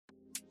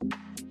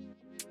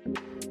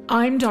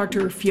I'm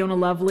Dr. Fiona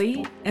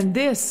Lovely, and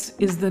this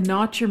is the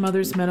Not Your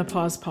Mother's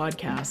Menopause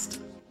podcast.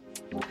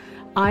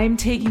 I'm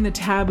taking the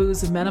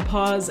taboos of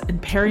menopause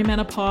and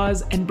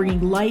perimenopause and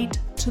bringing light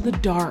to the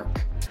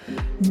dark.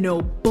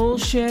 No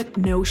bullshit,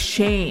 no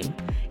shame.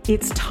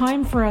 It's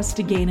time for us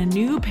to gain a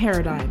new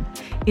paradigm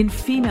in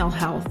female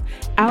health,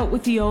 out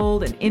with the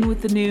old and in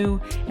with the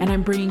new, and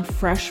I'm bringing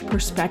fresh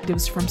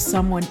perspectives from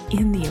someone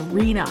in the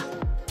arena.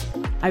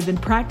 I've been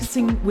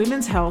practicing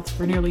women's health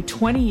for nearly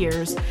 20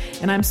 years,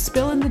 and I'm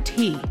spilling the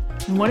tea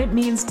on what it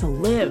means to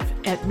live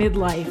at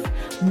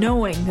midlife,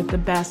 knowing that the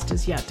best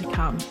is yet to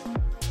come.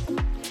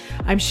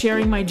 I'm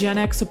sharing my Gen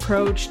X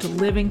approach to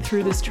living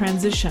through this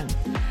transition.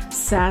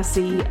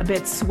 Sassy, a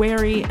bit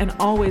sweary, and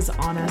always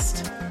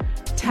honest.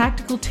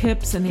 Tactical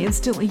tips and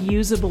instantly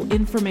usable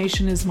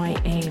information is my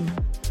aim.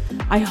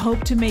 I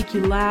hope to make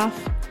you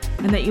laugh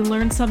and that you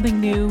learn something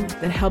new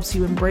that helps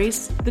you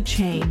embrace the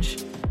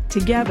change.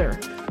 Together,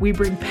 we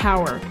bring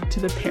power to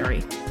the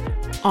peri.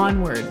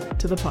 Onward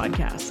to the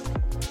podcast.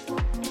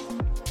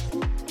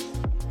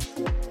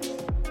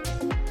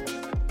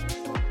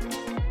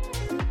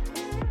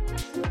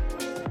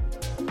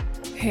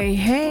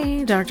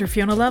 Hey, Dr.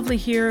 Fiona Lovely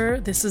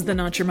here. This is the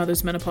Not Your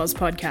Mother's Menopause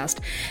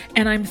podcast,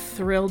 and I'm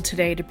thrilled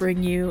today to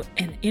bring you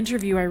an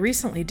interview I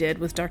recently did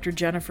with Dr.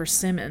 Jennifer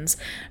Simmons,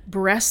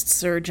 breast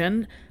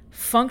surgeon,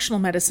 functional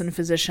medicine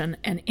physician,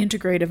 and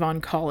integrative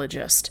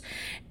oncologist.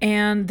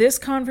 And this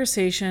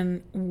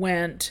conversation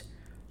went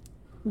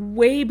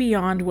way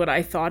beyond what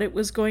I thought it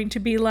was going to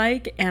be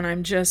like, and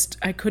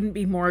I couldn't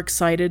be more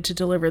excited to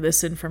deliver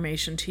this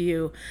information to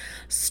you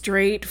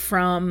straight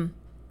from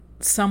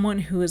someone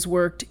who has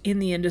worked in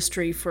the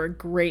industry for a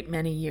great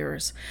many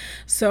years.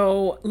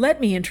 So let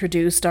me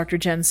introduce Dr.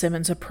 Jen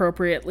Simmons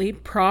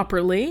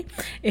properly,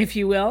 if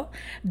you will.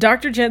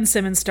 Dr. Jen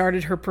Simmons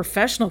started her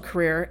professional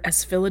career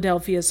as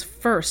Philadelphia's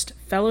first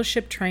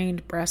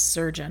fellowship-trained breast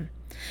surgeon.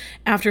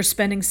 After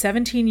spending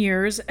 17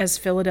 years as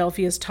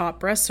Philadelphia's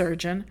top breast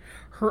surgeon,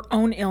 her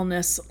own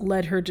illness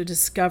led her to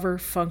discover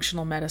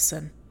functional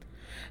medicine.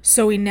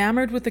 So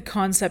enamored with the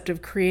concept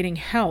of creating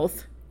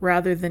health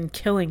rather than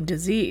killing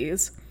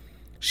disease,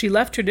 she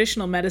left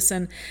traditional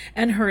medicine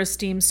and her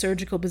esteemed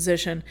surgical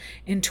position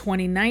in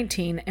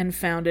 2019 and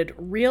founded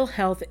Real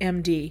Health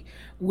MD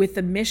with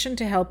the mission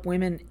to help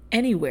women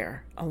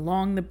anywhere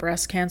along the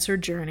breast cancer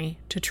journey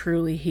to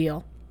truly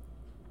heal.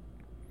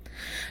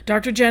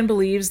 Dr. Jen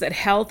believes that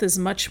health is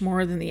much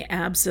more than the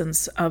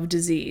absence of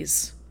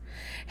disease.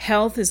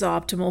 Health is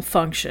optimal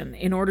function.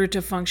 In order to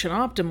function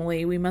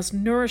optimally, we must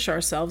nourish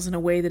ourselves in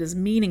a way that is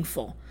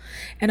meaningful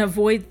and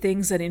avoid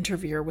things that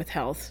interfere with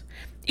health.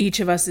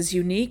 Each of us is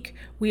unique.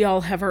 We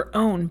all have our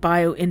own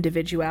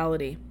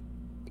bio-individuality.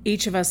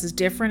 Each of us is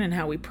different in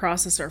how we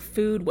process our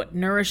food, what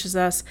nourishes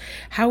us,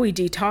 how we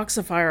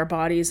detoxify our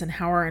bodies, and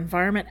how our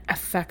environment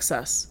affects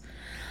us.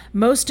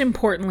 Most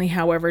importantly,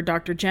 however,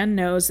 Dr. Jen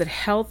knows that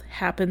health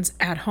happens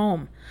at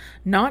home,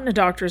 not in a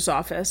doctor's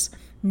office,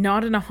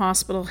 not in a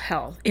hospital.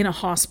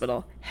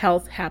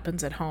 Health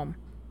happens at home.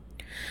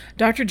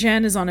 Dr.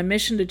 Jen is on a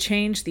mission to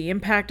change the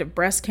impact of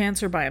breast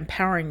cancer by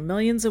empowering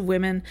millions of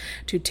women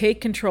to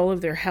take control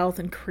of their health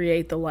and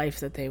create the life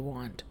that they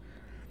want.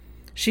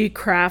 She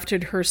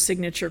crafted her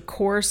signature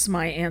course,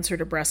 My Answer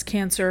to Breast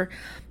Cancer,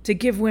 to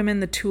give women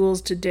the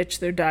tools to ditch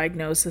their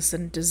diagnosis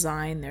and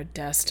design their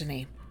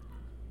destiny.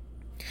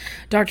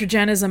 Dr.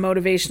 Jen is a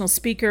motivational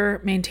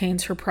speaker,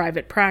 maintains her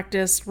private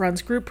practice,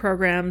 runs group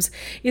programs,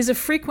 is a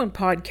frequent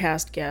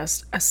podcast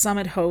guest, a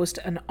summit host,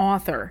 an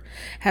author,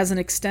 has an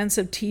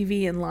extensive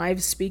TV and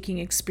live speaking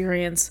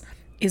experience,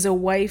 is a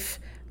wife,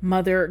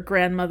 mother,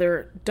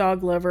 grandmother,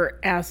 dog lover,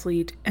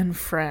 athlete, and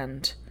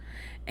friend.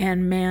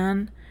 And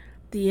man,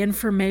 the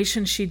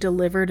information she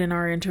delivered in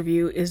our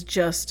interview is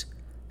just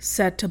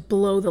set to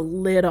blow the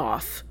lid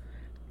off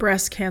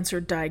breast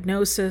cancer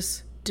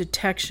diagnosis,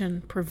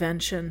 detection,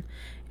 prevention,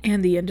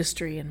 and the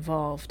industry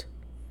involved.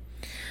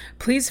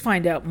 Please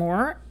find out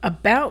more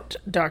about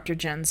Dr.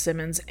 Jen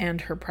Simmons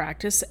and her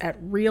practice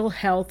at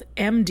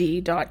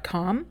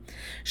realhealthmd.com.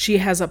 She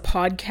has a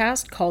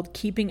podcast called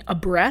Keeping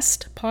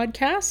Abreast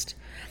Podcast,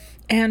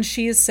 and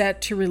she is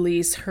set to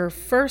release her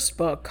first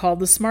book called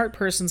The Smart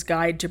Person's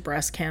Guide to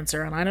Breast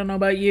Cancer. And I don't know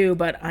about you,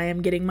 but I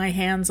am getting my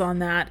hands on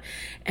that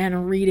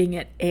and reading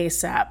it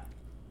ASAP.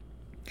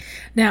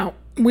 Now,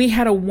 we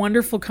had a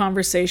wonderful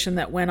conversation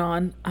that went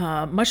on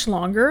much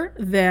longer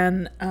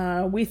than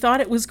we thought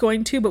it was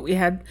going to, but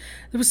there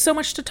was so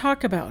much to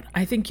talk about.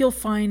 I think you'll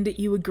find that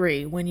you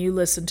agree when you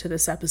listen to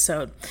this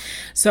episode.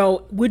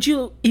 So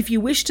if you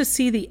wish to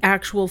see the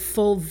actual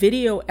full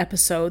video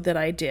episode that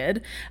I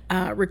did,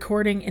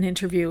 recording an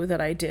interview that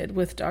I did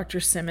with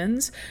Dr.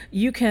 Simmons,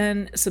 you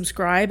can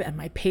subscribe at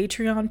my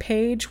Patreon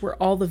page where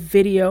all the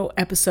video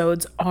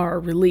episodes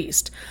are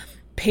released.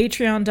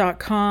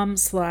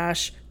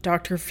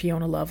 Patreon.com/Dr.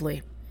 Fiona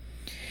Lovely.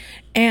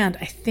 And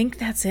I think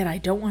that's it. I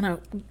don't want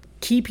to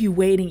keep you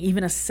waiting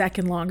even a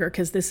second longer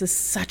because this is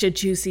such a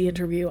juicy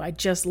interview. I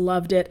just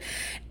loved it.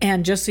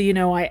 And just so you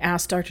know, I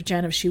asked Dr.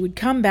 Jen if she would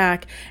come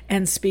back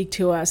and speak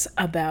to us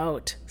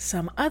about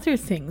some other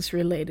things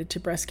related to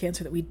breast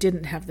cancer that we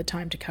didn't have the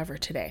time to cover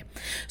today.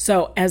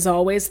 So as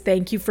always,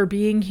 thank you for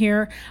being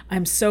here.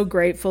 I'm so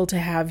grateful to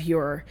have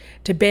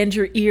to bend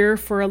your ear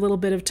for a little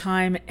bit of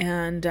time,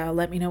 and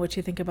let me know what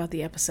you think about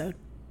the episode.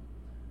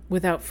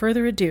 Without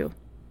further ado,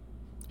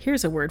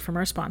 here's a word from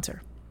our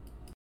sponsor.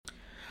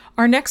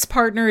 Our next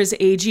partner is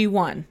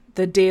AG1,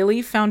 the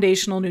daily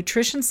foundational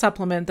nutrition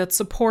supplement that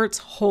supports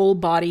whole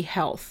body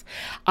health.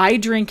 I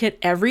drink it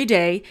every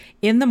day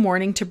in the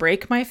morning to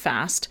break my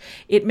fast.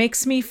 It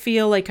makes me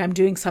feel like I'm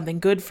doing something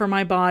good for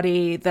my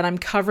body, that I'm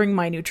covering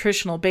my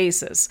nutritional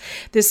bases.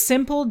 This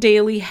simple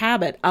daily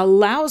habit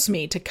allows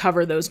me to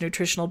cover those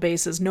nutritional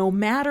bases no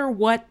matter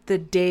what the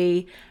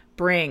day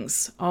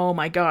brings. Oh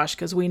my gosh,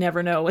 because we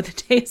never know what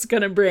the day is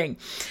going to bring.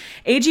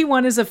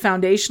 AG1 is a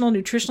foundational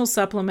nutritional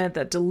supplement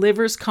that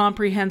delivers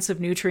comprehensive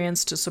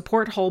nutrients to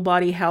support whole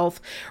body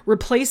health,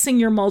 replacing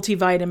your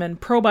multivitamin,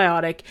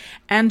 probiotic,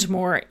 and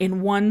more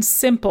in one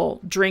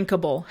simple,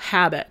 drinkable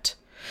habit.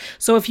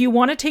 So if you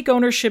want to take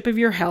ownership of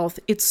your health,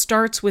 it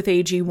starts with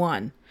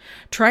AG1.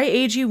 Try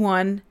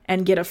AG1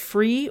 and get a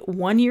free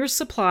 1-year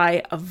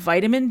supply of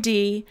vitamin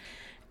D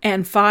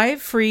and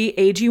 5 free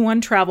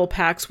AG1 travel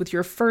packs with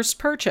your first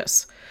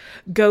purchase.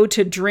 Go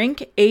to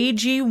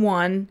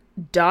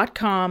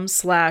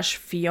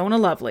drinkag1.com/Fiona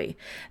Lovely.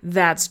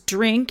 That's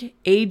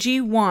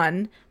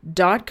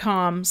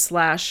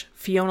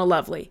drinkag1.com/Fiona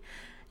Lovely.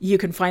 You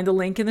can find the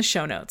link in the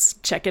show notes.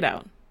 Check it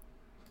out.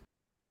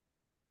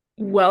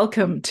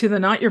 Welcome to the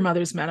Not Your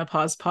Mother's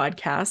Menopause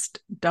podcast,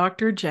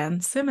 Dr.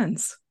 Jen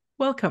Simmons.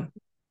 Welcome.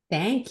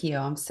 Thank you.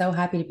 I'm so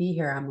happy to be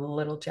here. I'm a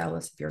little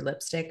jealous of your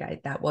lipstick.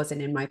 That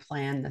wasn't in my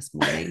plan this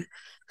morning.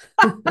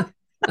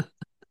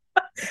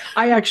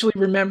 I actually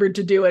remembered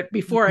to do it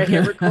before I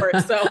hit record.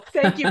 So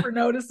thank you for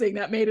noticing.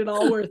 That made it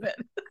all worth it.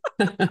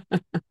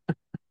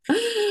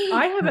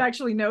 I have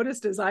actually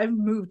noticed as I've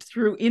moved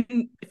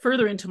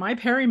further into my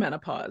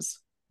perimenopause,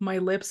 my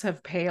lips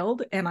have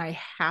paled and I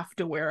have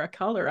to wear a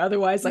color.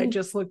 Otherwise, I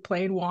just look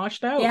plain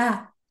washed out.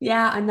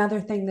 Yeah. Another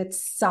thing that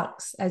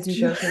sucks as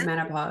you go through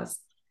menopause.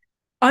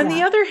 On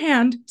the other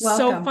hand,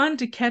 so fun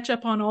to catch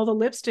up on all the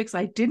lipsticks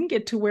I didn't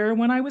get to wear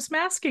when I was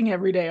masking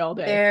every day all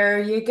day.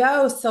 There you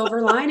go.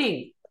 Silver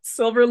lining.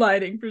 Silver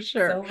lining for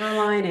sure. Silver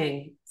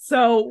lining.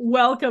 So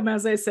welcome,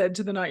 as I said,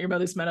 to the Not Your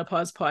Mother's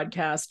Menopause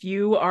podcast.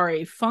 You are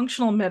a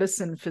functional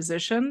medicine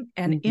physician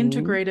and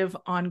integrative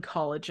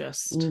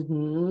oncologist.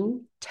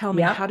 Tell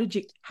me, how did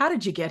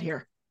you get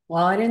here?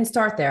 Well, I didn't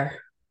start there.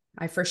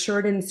 I for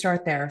sure didn't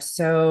start there.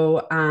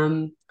 So,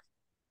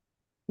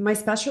 my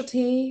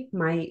specialty,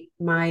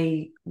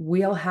 my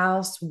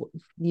wheelhouse,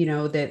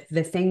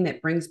 the thing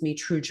that brings me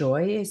true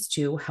joy is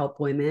to help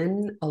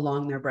women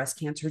along their breast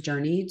cancer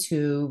journey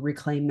to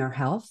reclaim their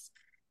health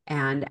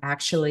and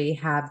actually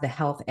have the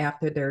health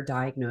after their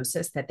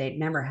diagnosis that they'd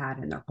never had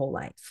in their whole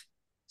life.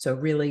 So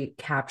really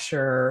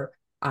capture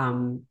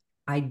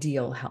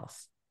ideal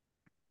health.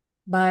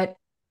 But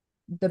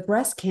the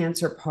breast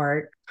cancer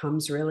part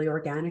comes really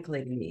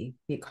organically to me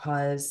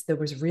because there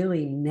was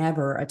really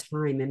never a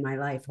time in my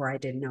life where I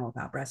didn't know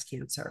about breast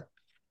cancer.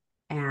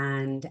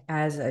 And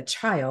as a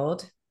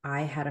child,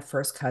 I had a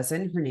first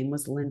cousin. Her name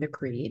was Linda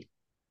Creed.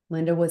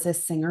 Linda was a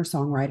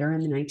singer-songwriter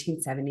in the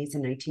 1970s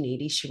and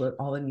 1980s. She wrote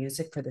all the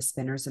music for the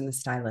Spinners and the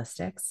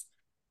Stylistics.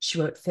 She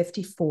wrote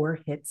 54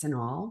 hits in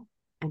all,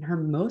 and her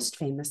most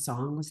famous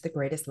song was The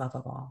Greatest Love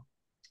of All.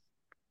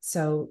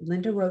 So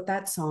Linda wrote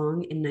that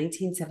song in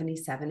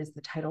 1977 as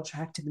the title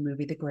track to the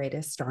movie The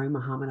Greatest, starring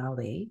Muhammad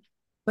Ali.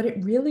 But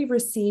it really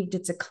received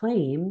its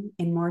acclaim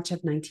in March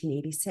of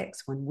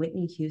 1986 when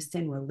Whitney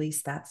Houston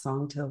released that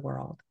song to the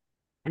world.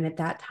 And at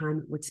that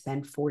time, it would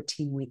spend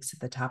 14 weeks at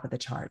the top of the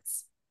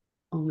charts.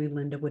 Only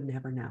Linda would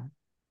never know.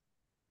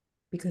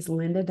 Because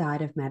Linda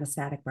died of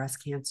metastatic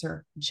breast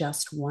cancer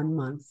just 1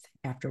 month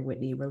after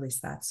Whitney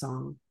released that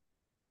song.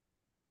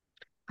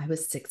 I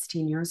was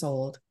 16 years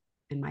old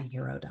and my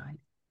hero died.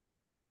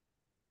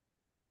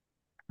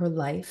 Her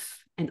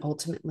life and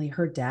ultimately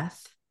her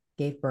death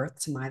gave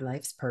birth to my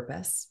life's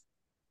purpose.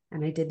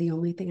 And I did the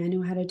only thing I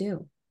knew how to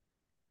do.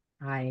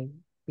 I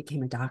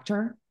became a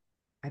doctor.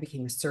 I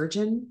became a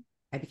surgeon.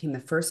 I became the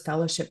first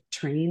fellowship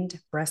trained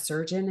breast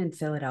surgeon in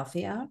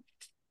Philadelphia.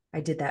 I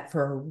did that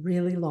for a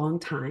really long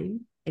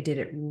time. I did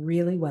it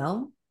really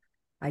well.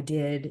 I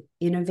did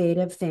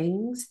innovative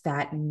things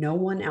that no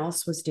one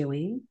else was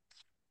doing.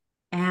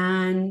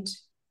 And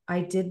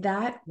I did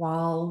that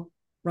while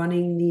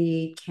running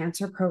the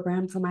cancer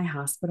program for my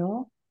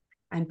hospital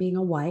and being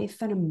a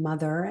wife and a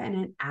mother and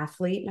an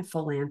athlete and a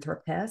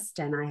philanthropist.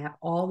 And I have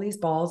all these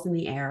balls in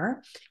the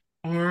air.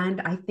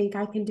 And I think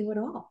I can do it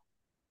all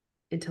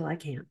until I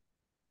can't.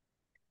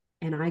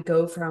 And I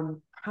go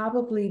from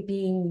probably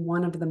being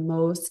one of the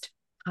most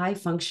high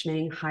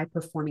functioning, high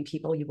performing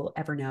people you will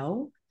ever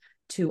know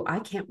to I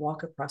can't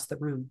walk across the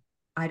room.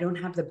 I don't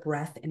have the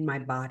breath in my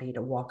body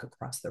to walk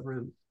across the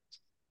room.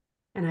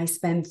 And I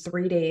spend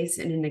 3 days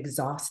in an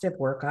exhaustive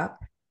workup.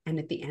 And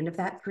at the end of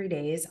that 3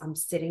 days, I'm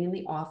sitting in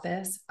the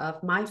office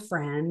of my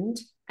friend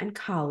and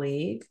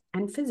colleague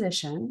and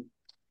physician.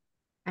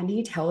 And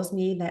he tells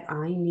me that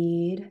I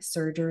need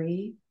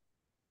surgery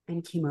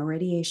and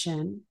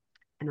chemoradiation,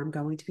 and I'm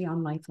going to be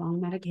on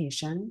lifelong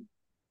medication.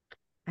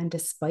 And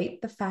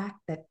despite the fact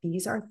that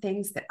these are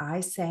things that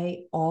I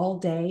say all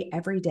day,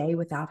 every day,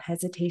 without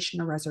hesitation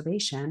or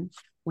reservation,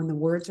 when the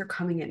words are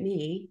coming at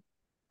me,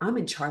 I'm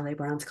in Charlie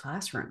Brown's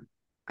classroom.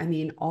 I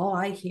mean, all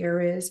I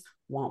hear is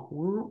womp,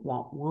 womp,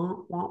 womp,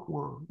 womp, womp,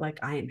 womp. Like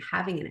I am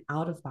having an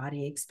out of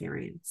body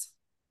experience.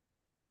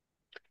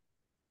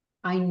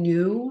 I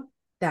knew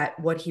that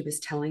what he was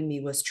telling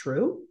me was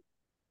true.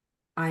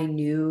 I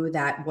knew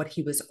that what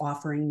he was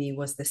offering me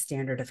was the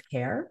standard of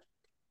care.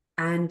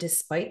 And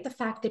despite the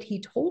fact that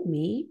he told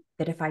me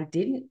that if I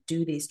didn't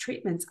do these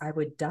treatments, I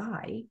would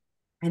die.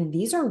 And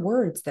these are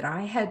words that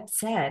I had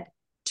said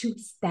to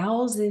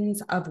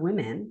thousands of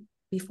women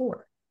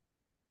before.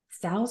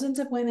 Thousands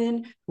of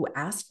women who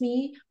asked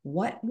me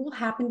what will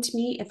happen to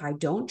me if I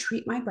don't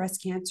treat my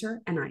breast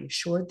cancer. And I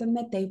assured them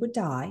that they would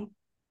die.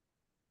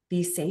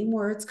 These same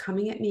words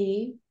coming at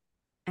me.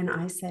 And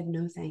I said,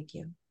 no, thank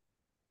you.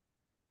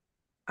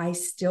 I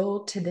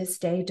still to this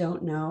day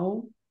don't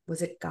know.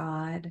 Was it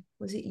God?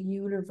 Was it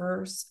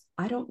universe?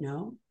 I don't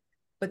know.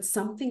 But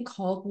something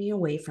called me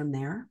away from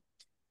there.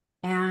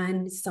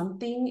 And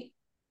something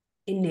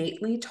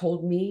innately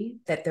told me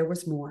that there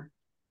was more,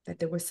 that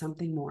there was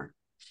something more.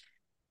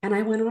 And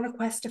I went on a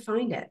quest to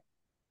find it,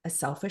 a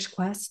selfish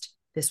quest.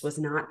 This was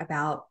not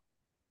about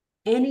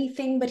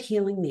anything but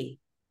healing me.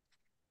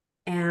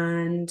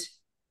 And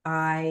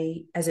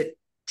I, as a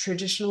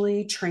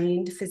traditionally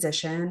trained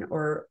physician,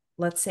 or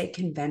let's say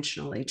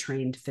conventionally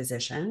trained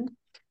physician,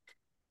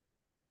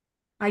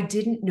 I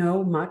didn't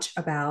know much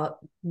about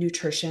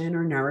nutrition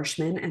or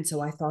nourishment. And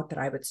so I thought that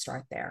I would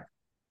start there.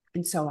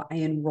 And so I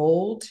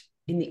enrolled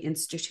in the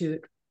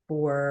Institute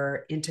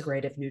for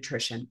Integrative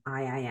Nutrition,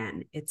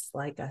 IIN. It's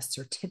like a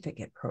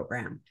certificate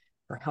program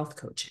for health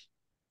coaching.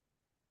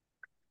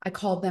 I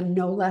called them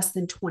no less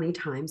than 20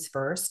 times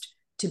first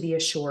to be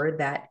assured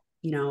that,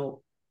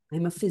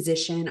 I'm a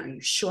physician. Are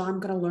you sure I'm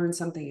going to learn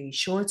something? Are you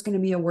sure it's going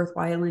to be a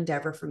worthwhile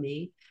endeavor for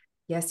me?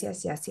 Yes,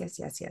 yes, yes, yes,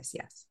 yes, yes,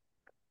 yes.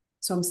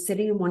 So I'm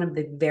sitting in one of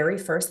the very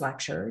first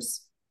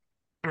lectures,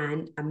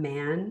 and a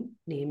man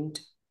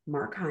named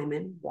Mark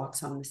Hyman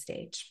walks on the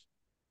stage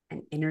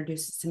and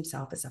introduces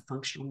himself as a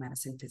functional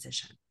medicine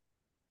physician.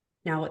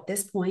 Now, at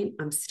this point,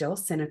 I'm still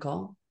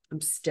cynical.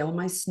 I'm still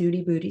my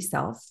snooty booty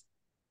self.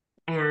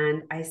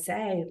 And I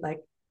say,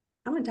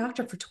 I'm a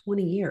doctor for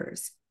 20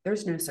 years.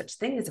 There's no such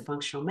thing as a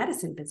functional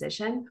medicine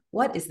physician.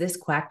 What is this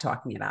quack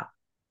talking about?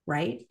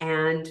 Right.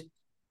 And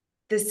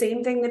the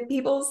same thing that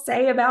people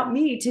say about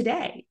me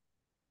today.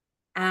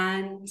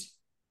 And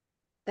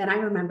then I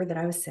remembered that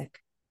I was sick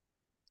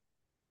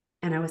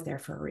and I was there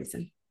for a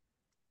reason,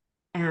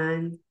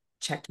 and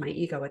checked my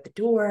ego at the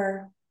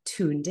door,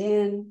 tuned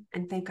in,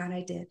 and thank God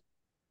I did.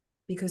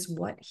 Because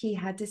what he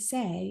had to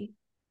say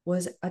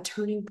was a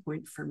turning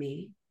point for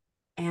me.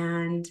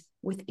 And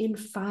within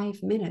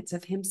 5 minutes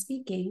of him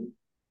speaking,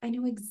 I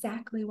knew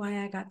exactly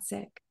why I got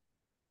sick.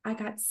 I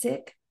got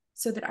sick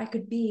so that I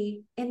could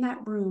be in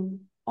that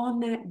room on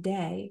that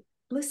day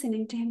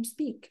listening to him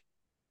speak,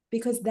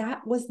 because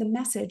that was the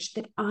message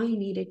that I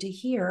needed to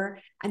hear.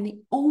 And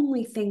the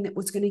only thing that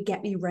was going to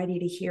get me ready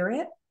to hear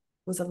it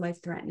was a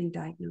life-threatening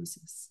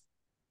diagnosis.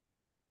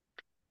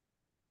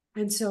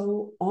 And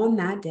so on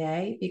that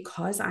day,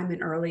 because I'm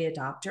an early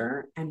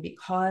adopter and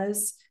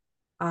because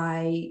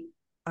I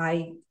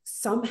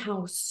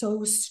somehow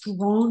so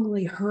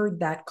strongly heard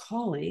that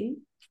calling,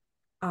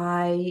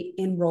 I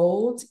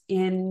enrolled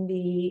in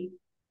the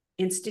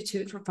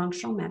Institute for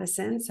Functional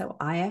Medicine, so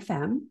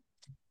IFM.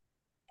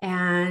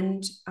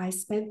 And I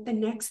spent the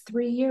next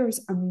 3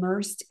 years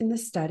immersed in the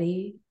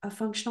study of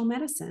functional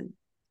medicine.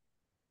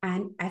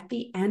 And at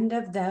the end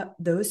of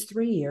those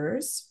 3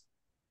 years,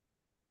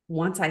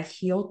 once I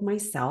healed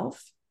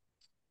myself,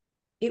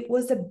 it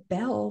was a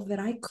bell that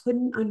I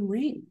couldn't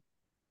unring,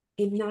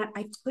 in that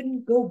I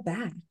couldn't go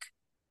back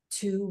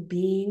to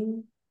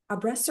being a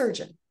breast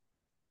surgeon.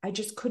 I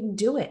just couldn't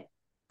do it.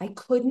 I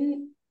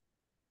couldn't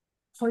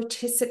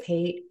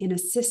participate in a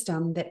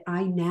system that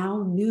I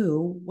now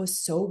knew was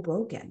so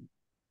broken.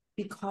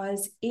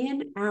 Because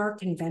in our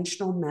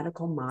conventional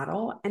medical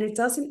model, and it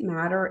doesn't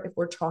matter if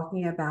we're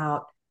talking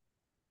about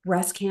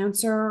breast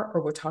cancer,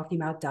 or we're talking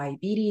about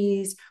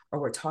diabetes, or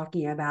we're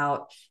talking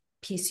about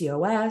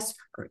PCOS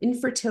or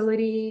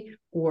infertility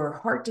or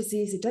heart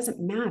disease, it doesn't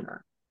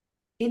matter.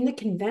 In the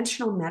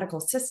conventional medical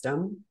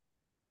system,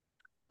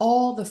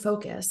 all the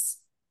focus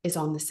is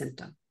on the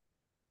symptom,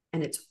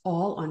 and it's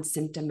all on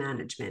symptom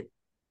management.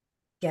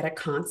 Get a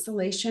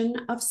constellation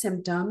of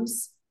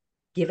symptoms,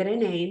 give it a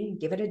name,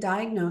 give it a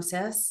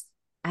diagnosis,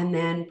 and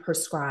then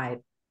prescribe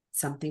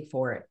something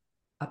for it,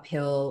 a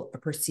pill, a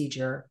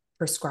procedure,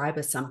 prescribe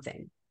a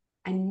something.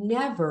 And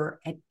never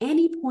at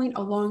any point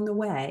along the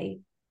way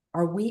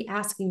are we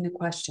asking the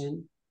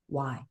question,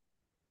 why?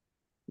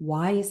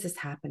 Why is this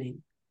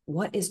happening?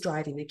 what is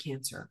driving the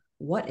cancer?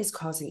 What is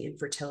causing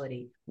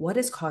infertility? What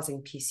is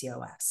causing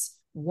PCOS?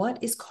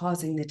 What is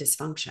causing the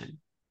dysfunction?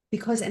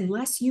 Because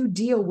unless you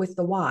deal with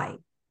the why,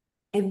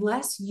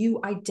 unless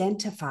you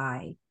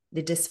identify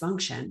the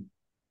dysfunction,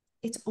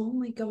 it's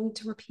only going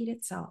to repeat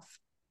itself.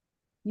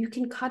 You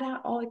can cut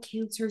out all the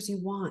cancers you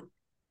want.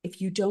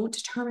 If you don't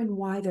determine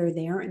why they're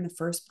there in the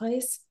first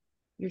place,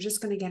 you're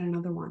just going to get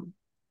another one,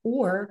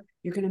 or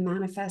you're going to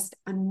manifest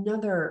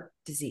another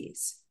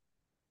disease.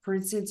 For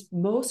instance,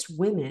 most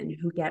women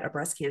who get a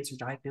breast cancer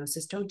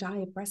diagnosis don't die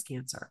of breast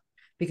cancer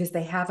because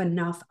they have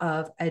enough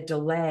of a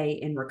delay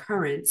in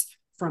recurrence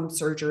from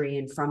surgery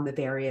and from the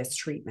various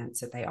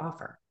treatments that they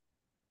offer.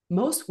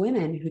 Most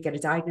women who get a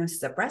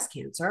diagnosis of breast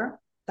cancer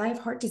die of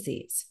heart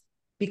disease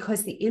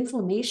because the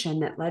inflammation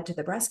that led to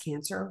the breast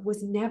cancer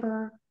was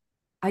never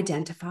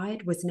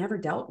identified, was never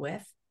dealt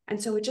with.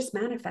 And so it just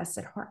manifests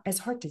as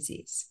heart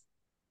disease.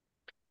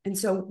 And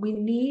so we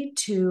need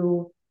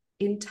to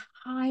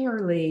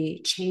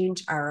entirely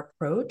change our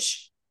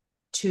approach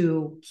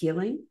to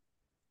healing.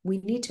 We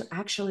need to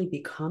actually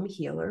become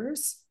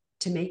healers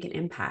to make an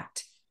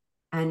impact.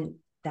 And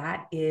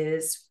that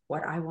is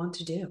what I want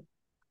to do.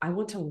 I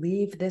want to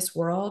leave this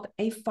world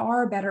a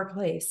far better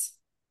place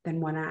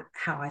than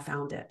how I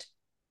found it.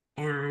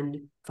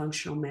 And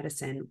functional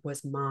medicine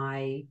was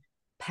my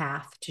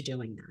path to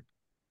doing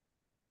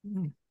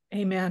that.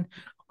 Amen.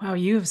 Wow,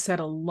 you have said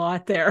a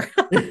lot there.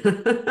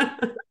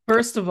 that.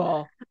 First of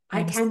all,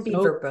 I can be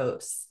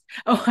verbose.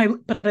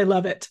 But I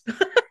love it.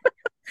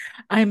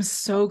 I'm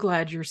so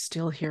glad you're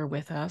still here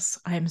with us.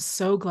 I'm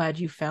so glad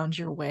you found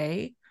your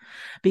way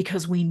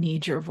because we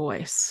need your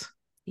voice.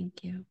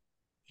 Thank you.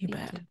 You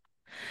bet.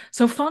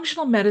 So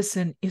functional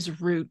medicine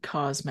is root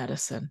cause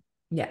medicine.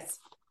 Yes.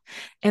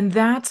 And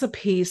that's a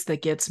piece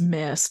that gets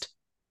missed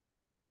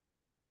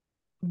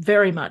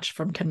very much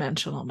from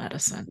conventional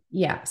medicine.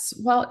 Yes.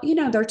 Well,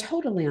 they're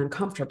totally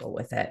uncomfortable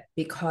with it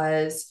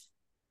because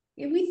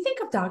we think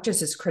of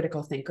doctors as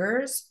critical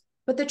thinkers,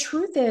 but the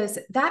truth is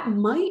that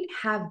might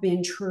have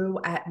been true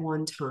at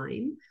one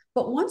time.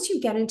 But once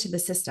you get into the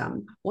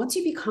system, once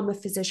you become a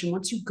physician,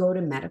 once you go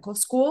to medical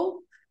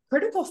school,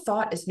 critical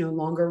thought is no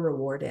longer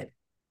rewarded.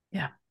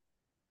 Yeah.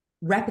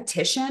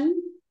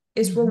 Repetition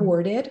is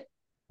rewarded,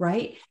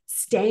 right?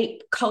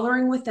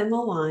 Coloring within the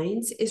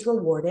lines is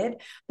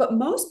rewarded. But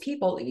most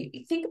people,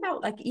 you think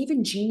about like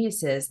even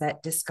geniuses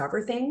that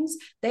discover things,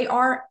 they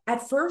are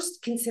at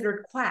first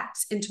considered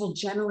quacks until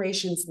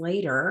generations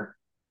later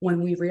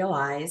when we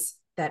realize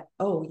that,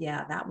 oh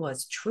yeah, that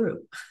was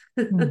true.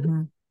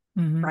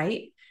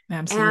 Right?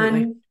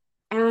 Absolutely.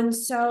 And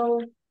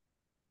so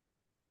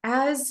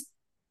as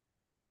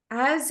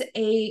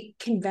a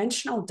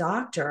conventional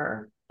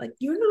doctor, like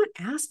you're not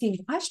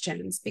asking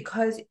questions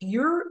because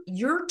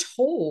you're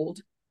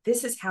told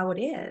this is how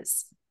it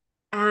is.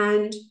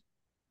 And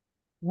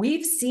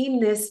we've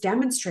seen this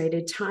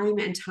demonstrated time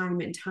and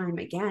time and time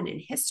again in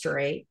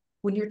history.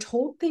 When you're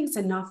told things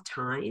enough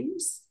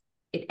times,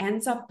 it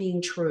ends up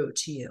being true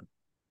to you.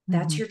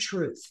 That's your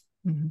truth,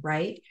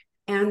 right?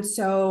 And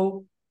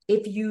so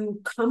if you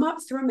come up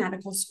through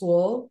medical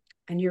school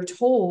and you're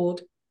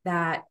told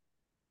that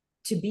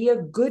to be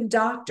a good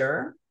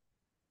doctor,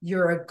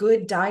 you're a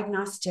good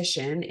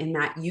diagnostician in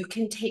that you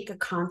can take a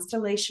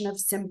constellation of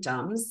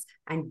symptoms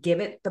and give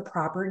it the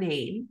proper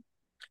name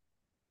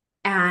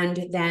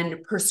and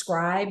then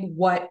prescribe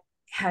what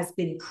has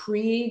been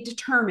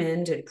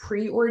predetermined and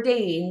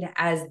preordained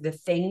as the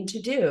thing to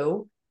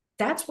do.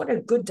 That's what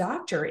a good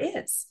doctor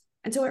is.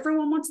 And so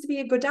everyone wants to be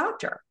a good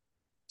doctor.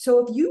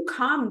 So if you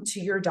come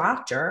to your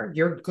doctor,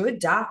 your good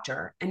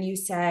doctor, and you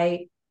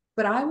say,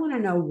 but I want to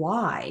know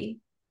why,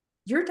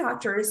 your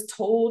doctor is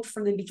told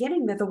from the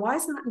beginning that the why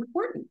is not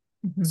important.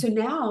 So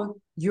now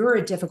you're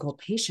a difficult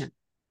patient,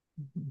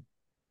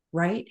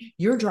 right?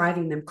 You're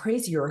driving them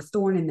crazy. You're a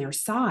thorn in their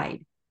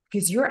side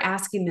because you're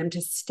asking them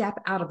to step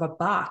out of a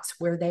box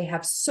where they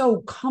have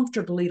so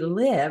comfortably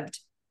lived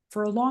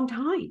for a long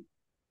time.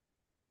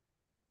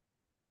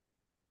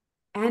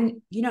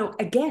 And,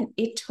 again,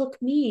 it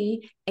took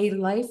me a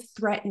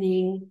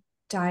life-threatening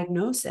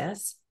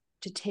diagnosis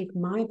to take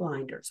my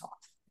blinders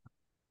off.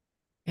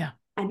 Yeah.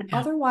 And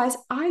otherwise,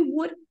 I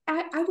would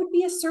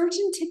be a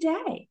surgeon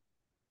today.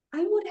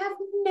 I would have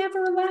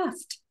never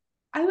left.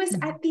 I was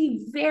at the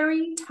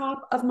very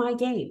top of my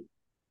game.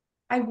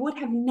 I would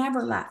have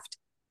never left.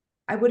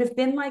 I would have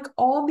been like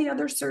all the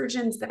other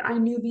surgeons that I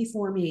knew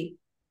before me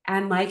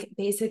and like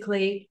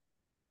basically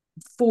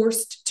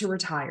forced to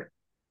retire.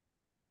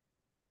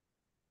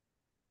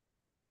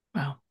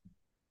 Wow.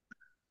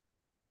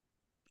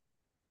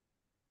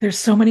 There's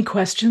so many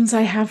questions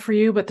I have for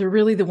you, but they're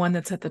really the one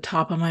that's at the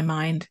top of my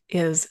mind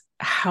is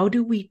how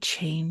do we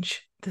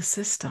change the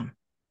system?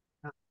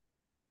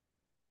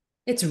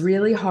 It's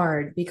really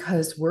hard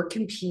because we're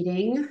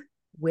competing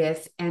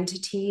with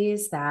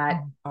entities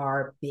that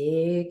are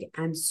big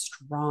and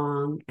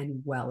strong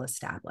and well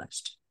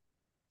established.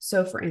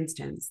 So, for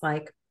instance,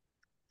 like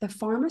the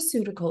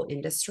pharmaceutical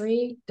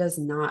industry does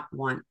not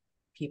want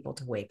people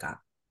to wake up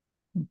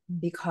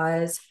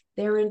because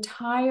their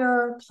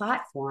entire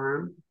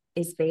platform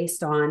is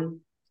based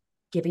on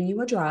giving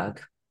you a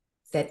drug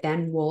that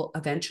then will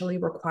eventually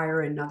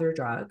require another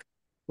drug,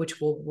 which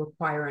will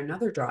require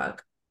another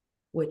drug,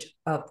 which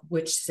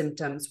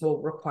symptoms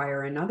will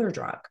require another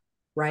drug,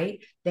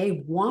 right?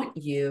 They want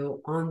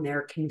you on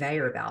their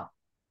conveyor belt.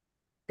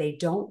 They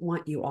don't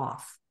want you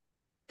off.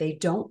 They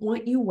don't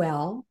want you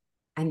well,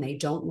 and they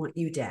don't want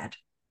you dead.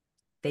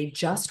 They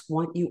just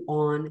want you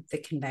on the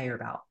conveyor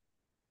belt.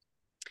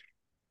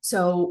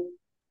 So,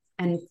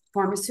 and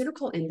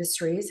pharmaceutical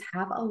industries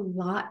have a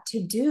lot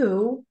to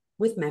do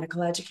with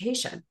medical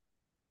education.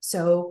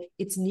 So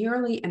it's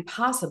nearly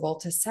impossible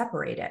to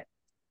separate it.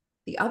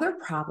 The other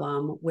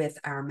problem with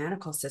our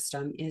medical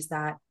system is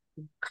that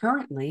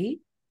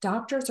currently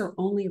doctors are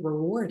only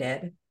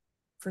rewarded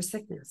for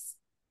sickness.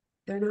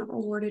 They're not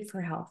rewarded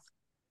for health.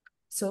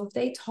 So if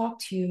they talk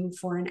to you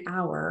for an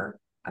hour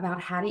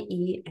about how to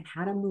eat and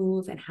how to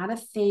move and how to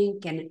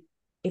think, and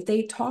if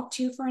they talk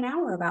to you for an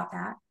hour about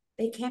that,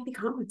 they can't be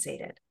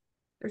compensated.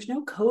 There's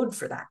no code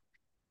for that,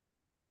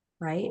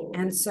 right?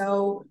 And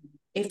so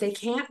if they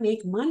can't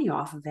make money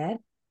off of it,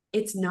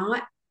 it's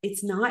not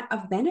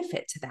of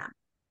benefit to them.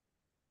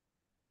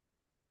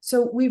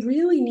 So we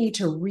really need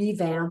to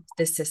revamp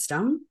the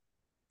system.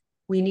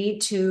 We need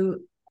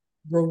to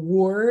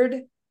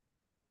reward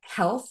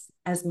health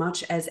as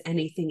much as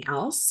anything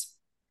else.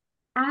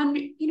 And,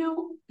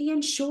 the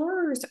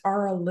insurers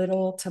are a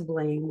little to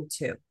blame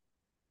too,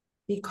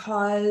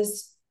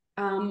 because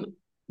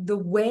the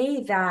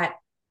way that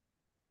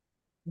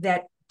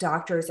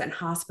doctors and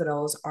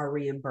hospitals are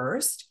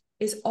reimbursed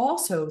is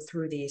also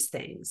through these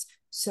things.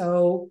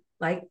 So,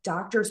 like,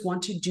 doctors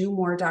want to do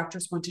more,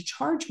 doctors want to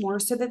charge more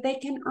so that they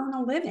can earn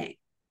a living.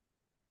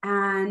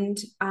 And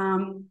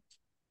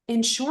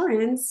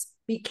insurance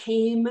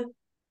became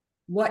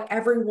what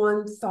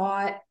everyone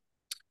thought,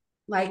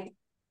 like,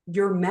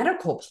 your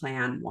medical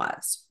plan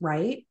was,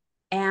 right?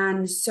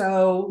 And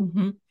so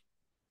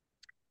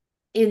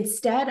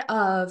instead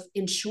of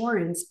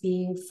insurance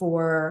being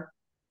for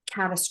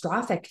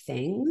catastrophic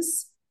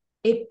things,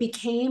 it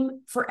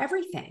became for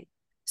everything.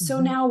 So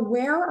now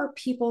where are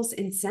people's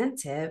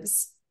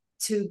incentives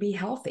to be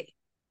healthy?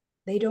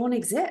 They don't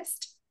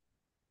exist,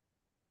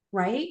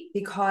 right?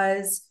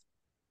 Because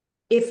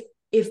if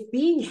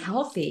being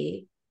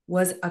healthy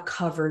was a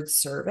covered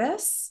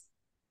service,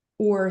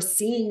 or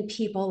seeing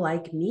people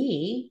like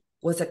me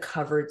was a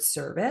covered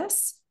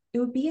service, it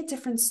would be a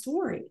different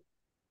story.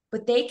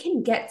 But they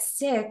can get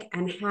sick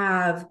and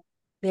have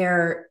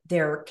their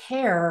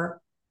care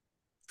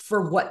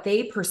for what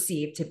they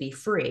perceive to be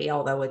free,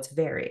 although it's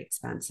very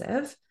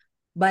expensive,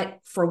 but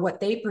for what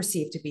they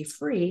perceive to be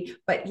free,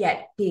 but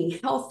yet being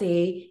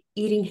healthy,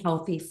 eating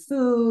healthy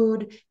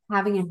food,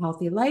 having a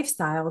healthy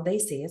lifestyle, they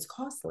see as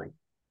costly.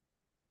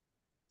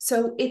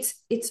 So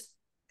it's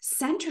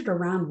centered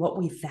around what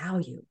we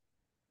value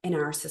in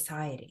our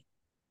society.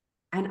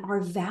 And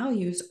our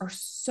values are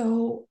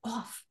so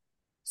off,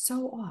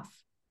 so off.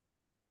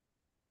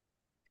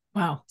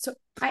 Wow. So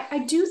I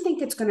do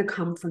think it's going to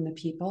come from the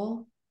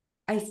people.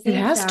 I It think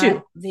has that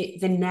to.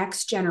 the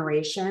next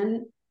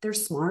generation, they're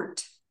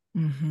smart.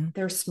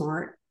 They're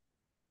smart.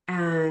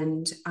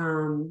 And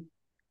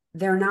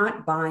they're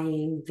not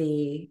buying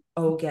the,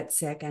 oh, get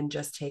sick and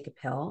just take a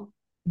pill.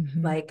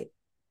 Like,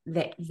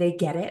 they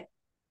get it.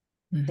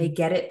 They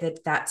get it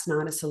that that's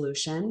not a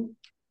solution.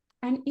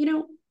 And,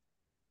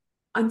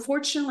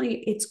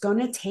 unfortunately, it's going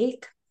to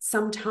take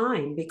some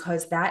time,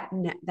 because that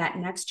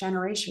next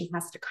generation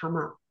has to come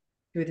up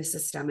through the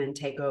system and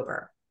take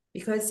over.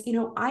 Because,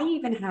 I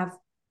even have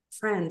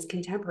friends,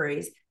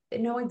 contemporaries,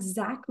 that know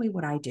exactly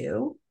what I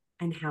do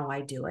and how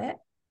I do it.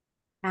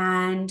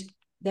 And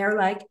they're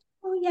like,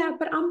 oh yeah,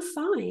 but I'm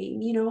fine.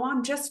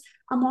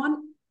 I'm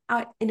on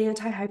an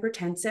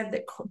antihypertensive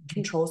that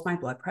controls my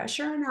blood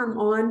pressure, and I'm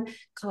on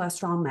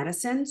cholesterol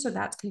medicine. So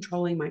that's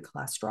controlling my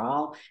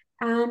cholesterol.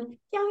 And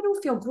yeah, I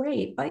don't feel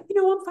great, but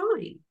I'm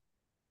fine.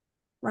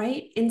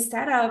 Right?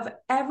 Instead of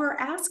ever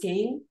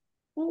asking,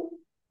 well,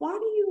 why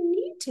do you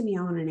need to be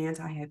on an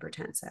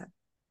antihypertensive?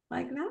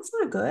 Like, that's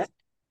not good.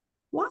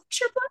 Why is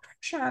your blood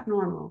pressure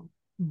abnormal?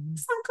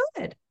 It's not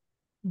good.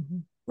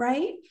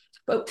 Right?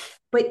 But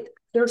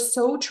they're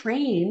so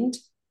trained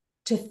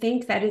to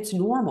think that it's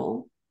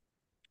normal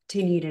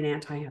to need an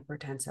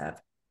antihypertensive,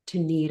 to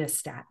need a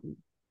statin.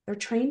 They're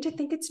trained to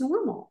think it's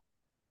normal.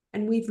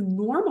 And we've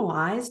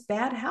normalized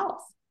bad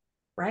health,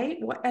 right?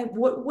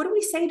 What do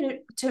we say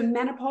to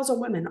menopausal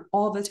women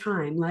all the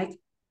time? Like,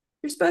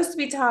 you're supposed to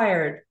be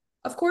tired.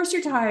 Of course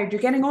you're tired.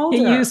 You're getting Get older.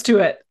 used to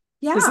it.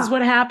 This is Yeah.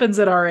 what happens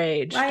at our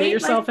age. Get Right?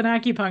 yourself an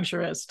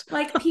acupuncturist.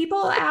 Like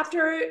people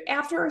after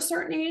a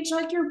certain age,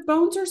 like, your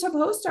bones are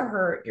supposed to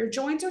hurt, your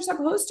joints are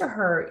supposed to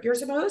hurt, you're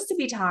supposed to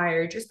be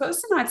tired, you're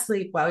supposed to not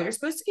sleep well, you're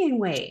supposed to gain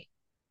weight.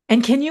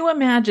 And can you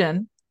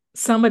imagine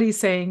somebody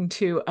saying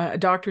to a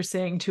doctor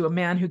saying to a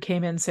man who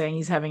came in saying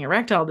he's having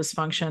erectile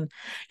dysfunction,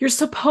 you're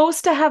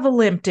supposed to have a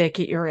limp dick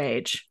at your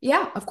age?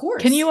 Yeah, of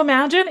Can you course.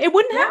 imagine? It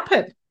wouldn't Yeah.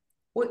 happen.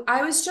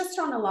 I was just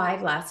on a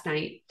live last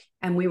night,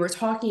 and we were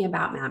talking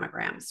about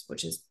mammograms,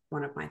 which is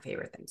one of my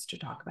favorite things to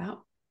talk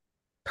about.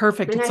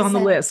 Perfect. And It's I on the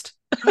said, list.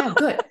 Yeah,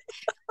 good.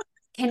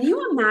 Can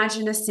you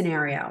imagine a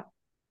scenario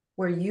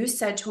where you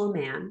said to a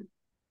man,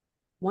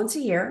 once a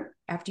year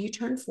after you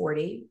turn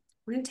 40,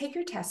 we're going to take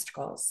your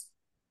testicles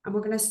and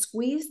we're going to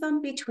squeeze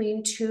them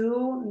between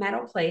two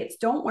metal plates.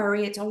 Don't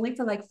worry, it's only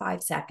for like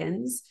 5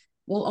 seconds.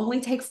 We'll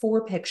only take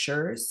 4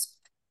 pictures.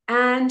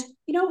 And,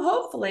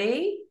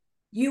 hopefully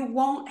you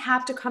won't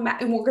have to come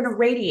back and we're going to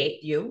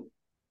radiate you,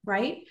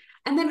 right?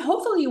 And then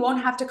hopefully you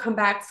won't have to come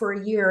back for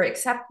a year,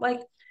 except like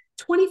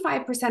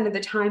 25% of the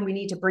time we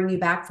need to bring you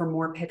back for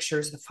more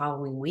pictures the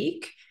following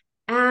week.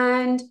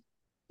 And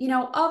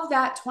of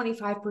that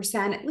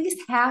 25%, at least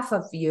half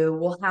of you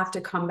will have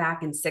to come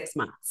back in 6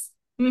 months.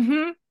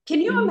 Mm-hmm.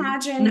 Can you Mm-hmm.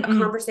 imagine a Mm-mm.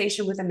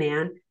 conversation with a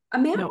man? A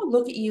man No. will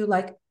look at you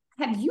like,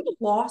 have you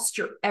lost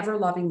your ever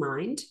loving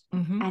mind?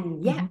 Mm-hmm. And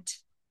Mm-hmm. yet,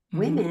 Mm-hmm.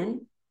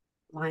 women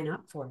line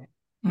up for it.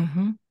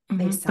 Mm-hmm.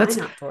 They Mm-hmm. That's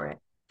sign up for it.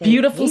 They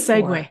beautiful pay for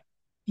segue. it.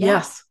 Yeah.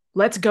 Yes.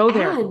 Let's go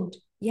there. And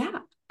yeah.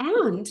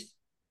 And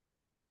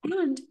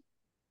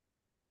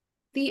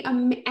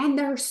and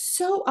they're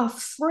so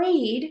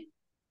afraid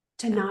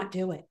to Yeah. not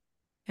do it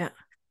Yeah.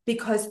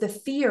 because the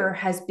fear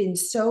has been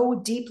so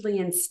deeply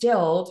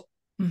instilled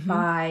Mm-hmm.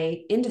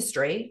 by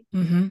industry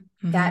Mm-hmm.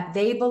 Mm-hmm. that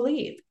they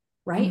believe,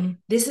 right? Mm-hmm.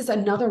 This is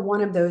another one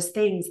of those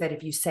things that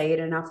if you say it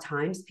enough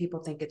times,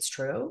 people think it's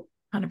true.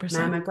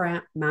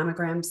 100%.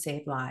 Mammograms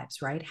save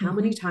lives, right? How Mm-hmm.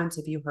 many times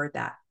have you heard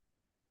that?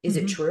 Is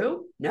it Mm-hmm.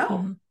 true? No,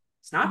 Mm-hmm.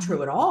 it's not Mm-hmm.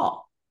 true at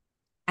all.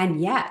 And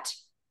yet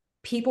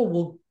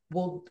people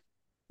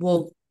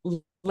will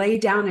lay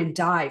down and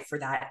die for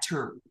that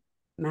term.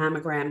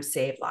 Mammograms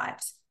save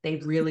lives. They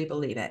really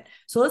believe it.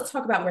 So let's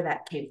talk about where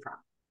that came from.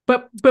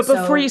 But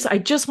before you, So, I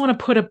just want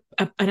to put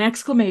an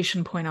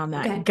exclamation point on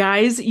that, okay.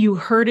 guys. You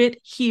heard it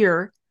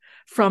here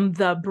from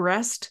the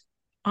breast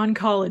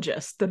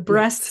oncologist, the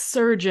breast Yes.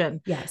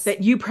 surgeon, Yes.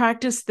 that you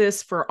practiced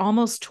this for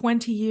almost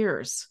 20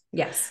 years.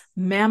 Yes.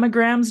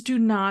 Mammograms do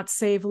not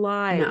save No.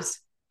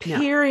 lives. No.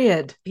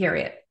 Period.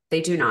 Period.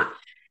 They do not.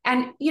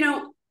 And,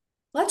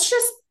 let's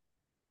just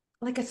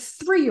like a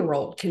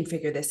 3-year-old can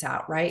figure this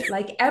out, right?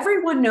 Like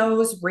everyone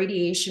knows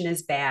radiation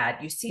is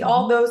bad. You see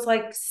all Mm-hmm. those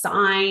like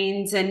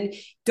signs and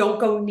don't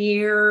go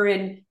near,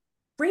 and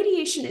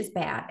radiation is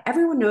bad.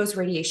 Everyone knows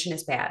radiation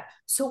is bad.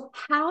 So,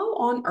 how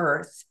on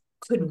earth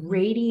could Mm-hmm.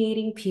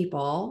 radiating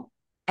people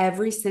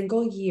every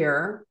single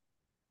year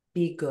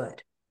be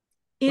good, right?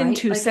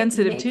 Into Like it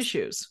sensitive makes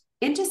tissues.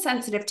 into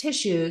sensitive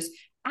tissues.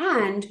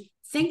 And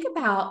think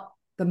about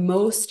the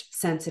most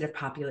sensitive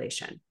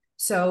population.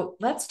 So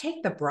let's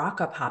take the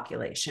BRCA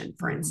population,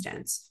 for Mm-hmm.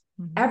 instance.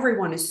 Mm-hmm.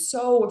 Everyone is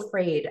so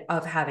afraid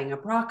of having a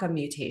BRCA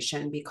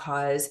mutation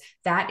because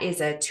that is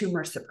a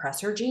tumor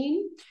suppressor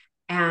gene.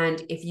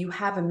 And if you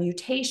have a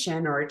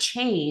mutation or a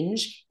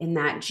change in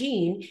that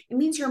gene, it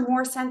means you're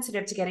more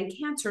sensitive to getting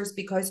cancers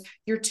because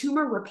your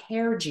tumor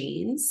repair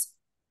genes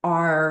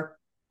are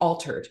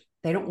altered.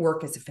 They don't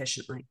work as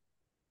efficiently.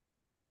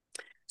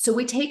 So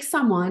we take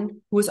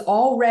someone who is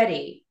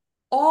already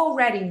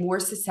more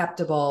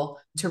susceptible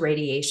to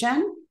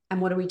radiation.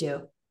 And what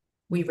do?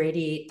 We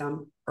radiate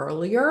them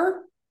earlier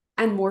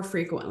and more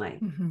frequently.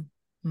 Mm-hmm.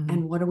 Mm-hmm.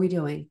 And what are we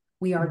doing?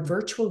 We are Mm-hmm.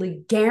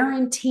 virtually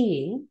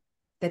guaranteeing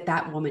that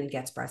that woman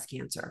gets breast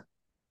cancer.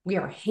 We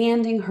are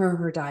handing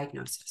her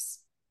diagnosis.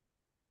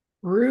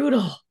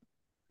 Brutal.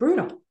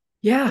 Brutal,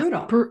 Yeah.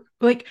 brutal.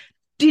 Like,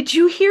 did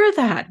you hear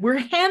that? We're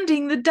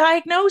handing the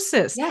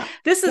diagnosis. Yeah,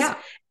 This is, yeah,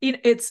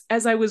 it's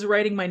as I was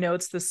writing my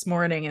notes this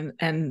morning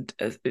and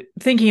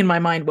thinking in my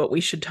mind what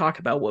we should talk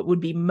about, what would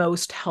be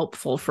most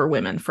helpful for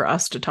women, for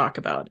us to talk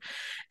about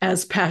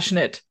as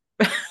passionate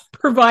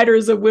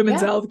providers of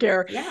women's yeah,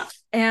 healthcare. yeah.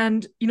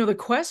 And, the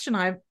question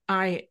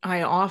I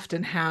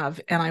often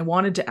have, and I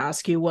wanted to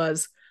ask you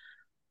was,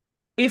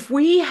 if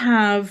we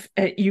have,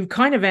 you've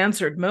kind of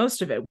answered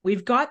most of it.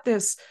 We've got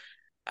this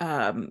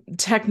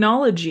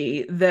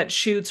technology that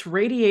shoots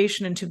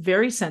radiation into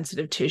very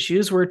sensitive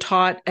tissues. We're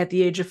taught at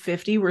the age of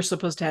 50, we're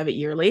supposed to have it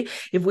yearly.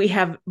 If we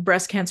have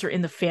breast cancer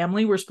in the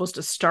family, we're supposed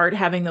to start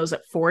having those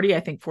at 40, I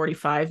think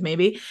 45,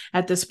 maybe.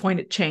 At this point,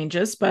 it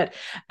changes. But,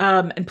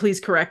 and please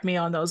correct me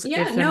on those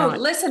Yeah, if they're no, not.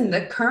 listen,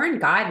 the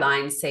current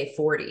guidelines say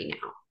 40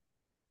 now.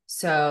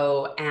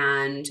 So,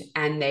 and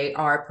they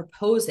are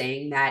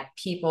proposing that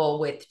people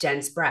with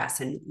dense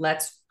breasts, and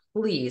let's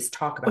please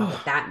talk about what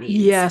Oh, that means.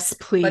 yes,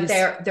 But please.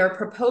 they're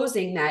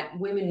proposing that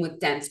women with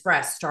dense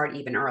breasts start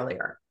even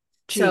earlier.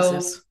 So,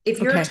 Jesus. if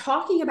you're Okay.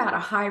 talking about a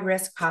high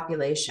risk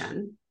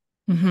population,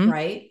 Mm-hmm.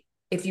 right?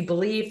 If you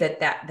believe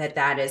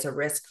that is a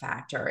risk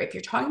factor, if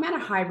you're talking about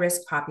a high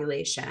risk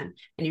population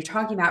and you're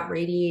talking about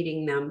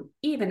radiating them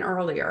even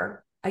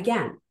earlier,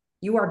 again,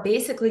 you are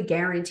basically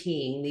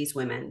guaranteeing these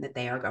women that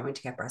they are going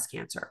to get breast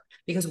cancer.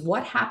 Because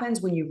what happens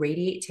when you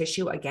radiate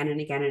tissue again and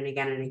again and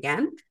again and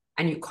again,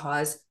 and you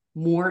cause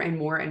more and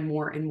more and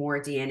more and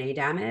more DNA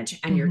damage,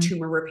 and your Mm-hmm.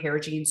 tumor repair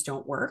genes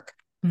don't work,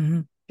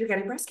 Mm-hmm. you're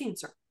getting breast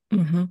cancer,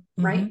 Mm-hmm.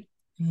 Mm-hmm. right?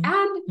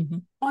 And Mm-hmm.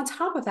 on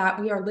top of that,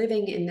 we are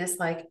living in this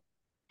like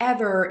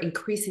ever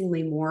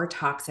increasingly more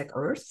toxic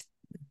earth.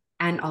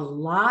 And a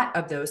lot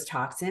of those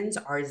toxins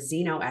are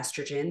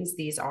xenoestrogens.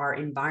 These are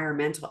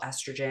environmental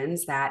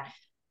estrogens that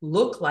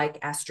look like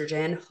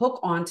estrogen, hook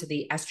onto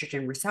the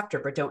estrogen receptor,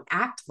 but don't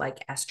act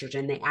like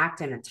estrogen. They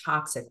act in a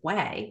toxic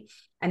way.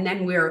 And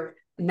then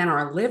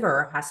our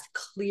liver has to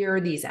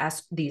clear these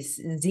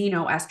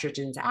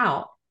xenoestrogens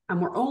out.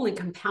 And we're only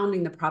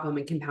compounding the problem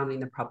and compounding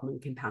the problem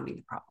and compounding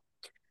the problem.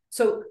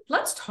 So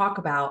let's talk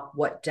about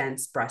what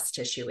dense breast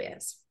tissue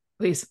is.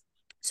 Please.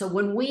 So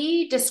when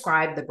we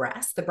describe the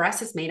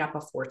breast is made up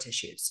of 4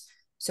 tissues.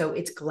 So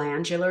it's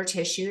glandular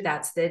tissue.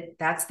 That's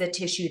the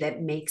tissue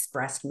that makes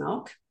breast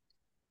milk.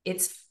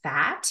 It's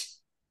fat.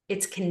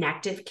 It's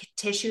connective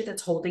tissue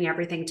that's holding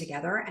everything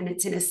together, and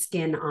it's in a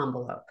skin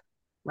envelope,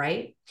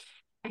 right?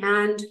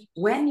 And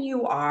when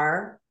you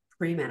are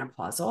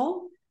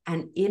premenopausal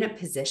and in a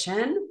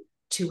position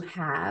to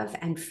have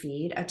and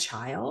feed a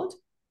child,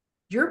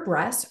 your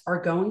breasts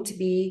are going to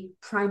be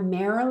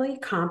primarily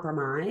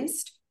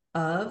compromised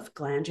of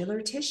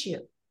glandular tissue,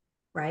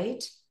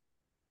 right?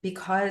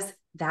 Because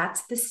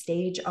that's the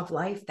stage of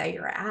life that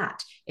you're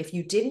at. If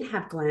you didn't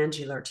have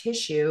glandular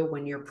tissue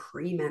when you're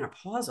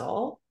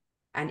premenopausal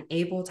and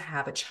able to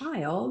have a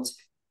child,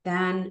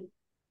 then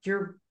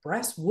your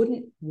breasts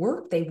wouldn't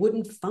work. They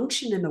wouldn't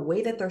function in the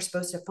way that they're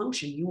supposed to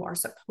function. You are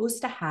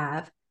supposed to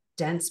have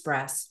dense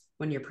breasts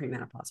when you're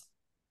premenopausal.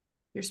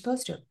 You're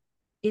supposed to.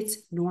 It's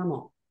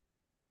normal.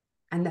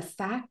 And the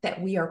fact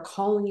that we are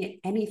calling it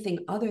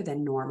anything other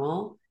than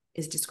normal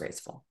is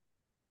disgraceful.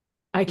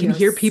 I can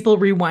hear people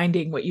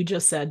rewinding what you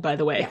just said, by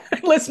the way. Yeah.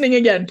 Listening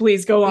again,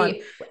 please go on.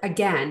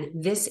 Again,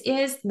 this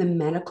is the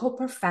medical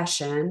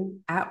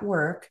profession at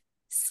work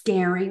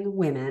scaring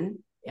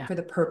women for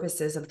the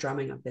purposes of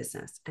drumming up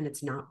business. And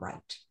it's not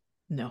right.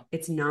 No.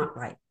 It's not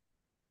right.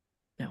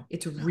 No.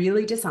 It's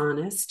really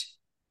dishonest.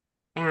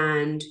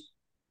 And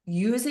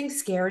using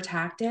scare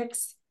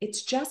tactics,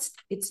 it's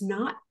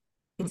not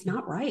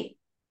right.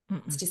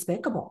 It's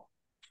despicable.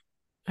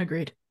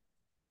 Agreed.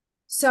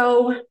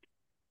 So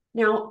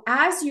now,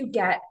 as you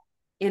get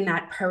in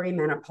that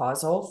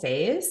perimenopausal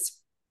phase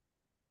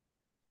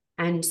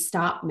and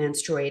stop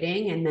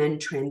menstruating and then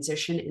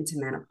transition into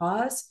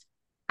menopause,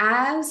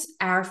 as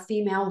our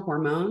female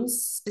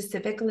hormones,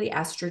 specifically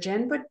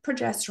estrogen, but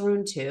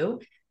progesterone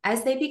too,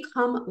 as they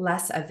become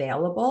less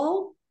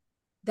available,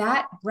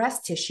 that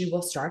breast tissue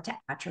will start to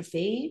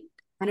atrophy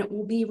and it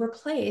will be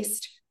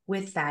replaced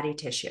with fatty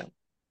tissue.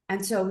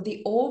 And so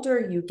the older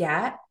you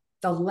get,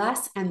 the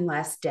less and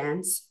less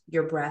dense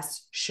your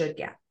breasts should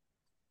get.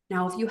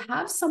 Now, if you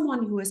have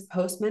someone who is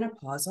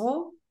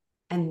postmenopausal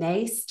and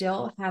they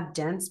still have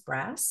dense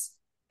breasts,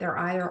 they're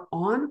either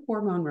on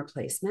hormone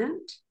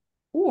replacement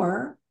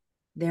or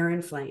they're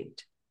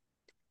inflamed.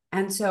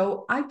 And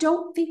so I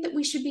don't think that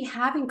we should be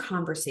having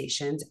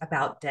conversations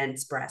about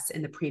dense breasts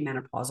in the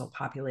premenopausal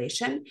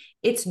population.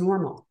 It's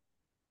normal.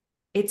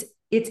 It's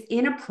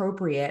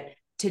inappropriate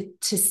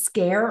to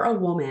scare a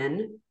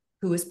woman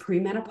who is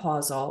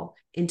premenopausal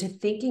into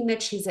thinking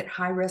that she's at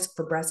high risk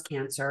for breast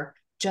cancer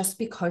just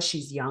because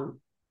she's young.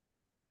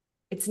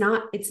 It's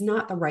not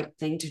the right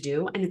thing to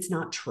do, and it's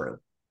not true.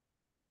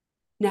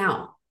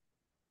 Now,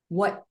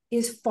 what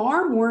is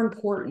far more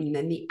important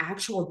than the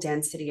actual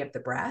density of the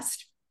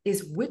breast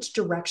is which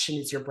direction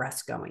is your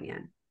breast going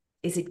in?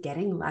 Is it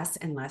getting less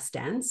and less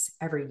dense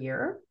every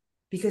year?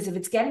 Because if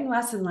it's getting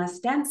less and less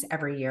dense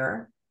every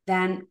year,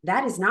 then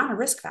that is not a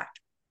risk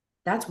factor.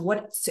 That's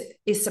what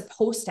is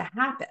supposed to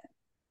happen.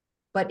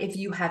 But if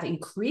you have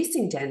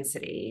increasing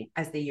density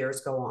as the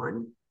years go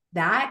on,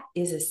 that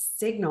is a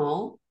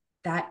signal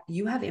that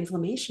you have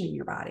inflammation in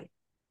your body.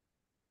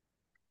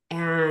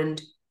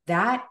 And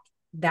that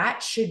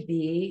should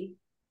be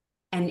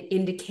an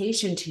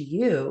indication to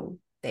you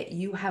that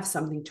you have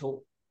something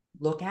to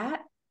look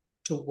at,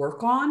 to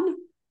work on,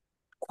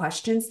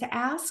 questions to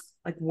ask,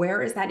 like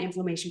where is that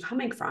inflammation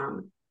coming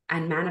from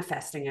and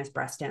manifesting as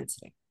breast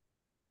density.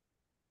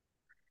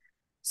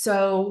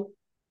 So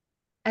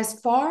as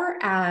far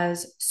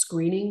as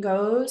screening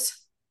goes,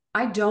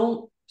 I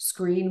don't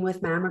screen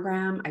with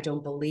mammogram. I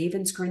don't believe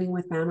in screening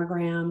with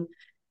mammogram.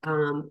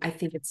 I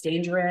think it's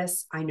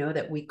dangerous. I know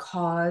that we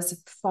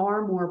cause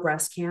far more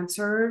breast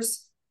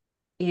cancers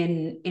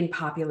in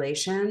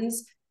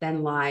populations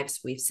than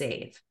lives we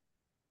save.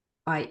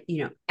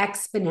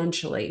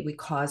 Exponentially, we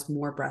cause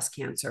more breast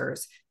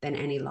cancers than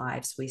any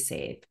lives we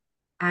save.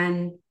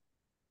 And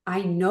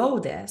I know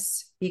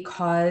this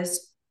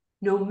because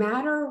no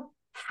matter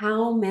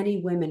how many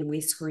women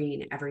we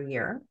screen every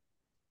year,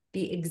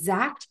 the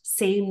exact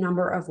same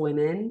number of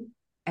women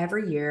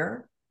every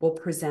year will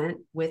present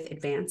with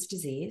advanced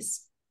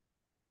disease,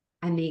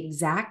 and the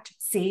exact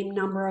same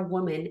number of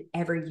women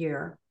every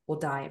year will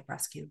die of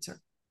breast cancer.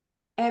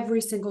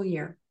 Every single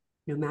year,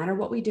 no matter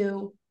what we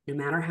do, no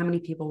matter how many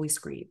people we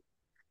screen.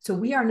 So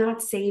we are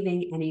not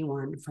saving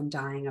anyone from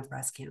dying of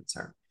breast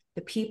cancer.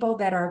 The people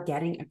that are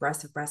getting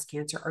aggressive breast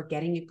cancer are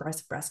getting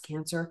aggressive breast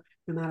cancer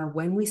no matter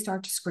when we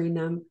start to screen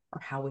them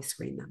or how we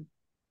screen them.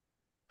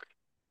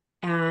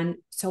 And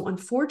so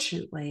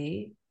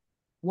unfortunately,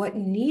 what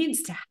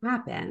needs to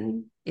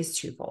happen is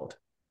twofold.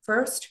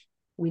 First,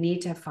 We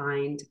need to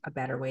find a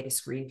better way to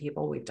screen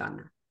people. We've done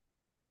that.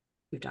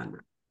 We've done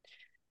that.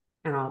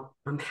 And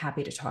I'm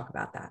happy to talk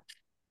about that.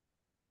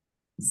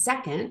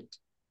 Second,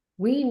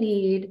 we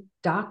need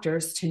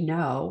doctors to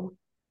know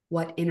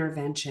what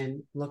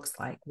intervention looks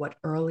like, what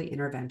early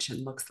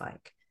intervention looks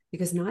like,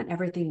 because not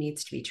everything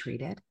needs to be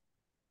treated.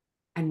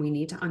 And we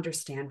need to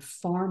understand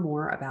far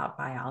more about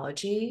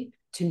biology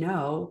to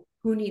know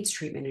who needs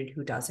treatment and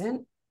who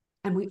doesn't.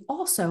 And we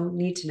also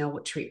need to know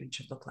what treatment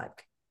should look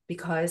like.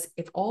 Because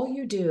if all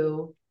you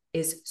do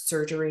is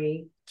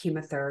surgery,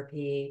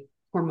 chemotherapy,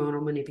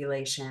 hormonal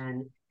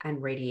manipulation,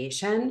 and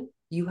radiation,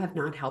 you have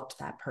not helped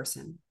that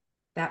person.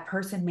 That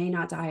person may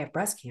not die of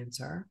breast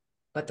cancer,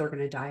 but they're going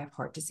to die of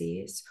heart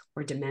disease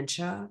or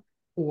dementia,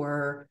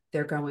 or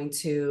they're going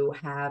to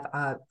have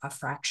a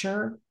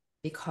fracture,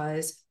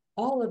 because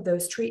all of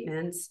those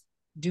treatments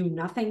do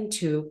nothing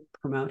to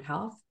promote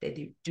health.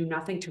 They do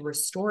nothing to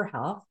restore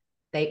health.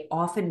 They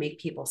often make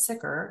people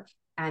sicker,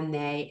 and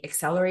they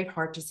accelerate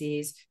heart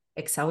disease,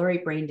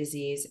 accelerate brain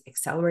disease,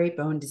 accelerate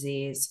bone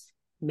disease,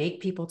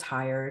 make people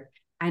tired,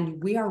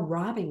 and we are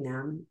robbing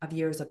them of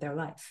years of their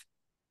life.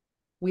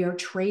 We are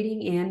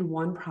trading in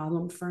one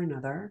problem for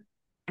another,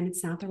 and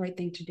it's not the right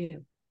thing to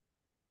do.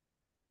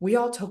 We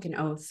all took an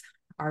oath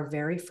our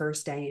very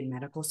first day in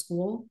medical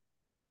school: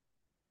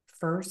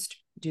 first,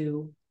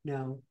 do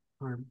no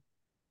harm.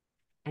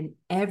 And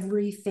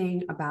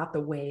everything about the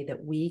way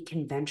that we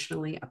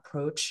conventionally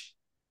approach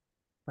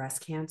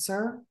breast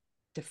cancer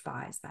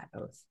defies that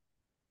oath.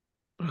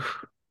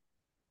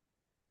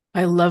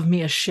 I love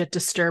me a shit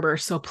disturber,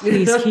 so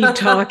please keep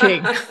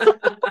talking.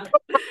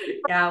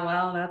 Yeah,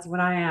 well, that's what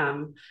I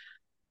am.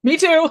 Me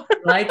too.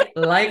 Like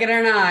it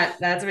or not,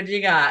 that's what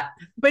you got.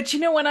 But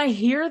when I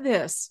hear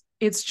this,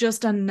 it's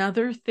just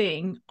another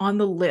thing on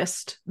the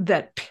list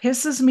that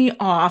pisses me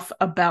off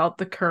about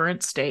the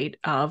current state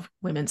of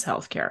women's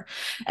healthcare.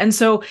 And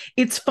so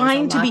it's There's a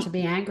fine to lot to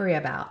be, be angry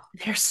about.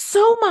 there's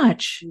so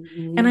much.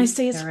 And I Mm-hmm.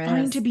 say it's There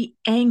fine to is. be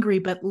angry,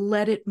 but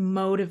let it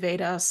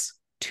motivate us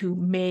to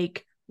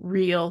make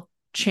real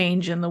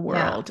change in the Yeah.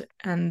 world.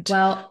 And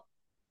Well,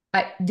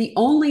 the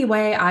only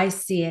way I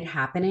see it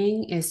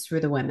happening is through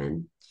the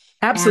women.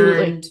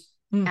 absolutely. And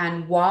Mm,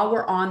 and while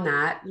we're on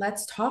that,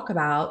 let's talk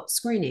about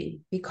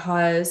screening,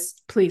 because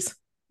please.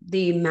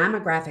 the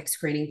mammographic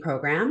screening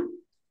program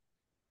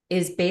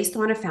is based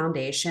on a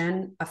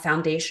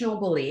foundational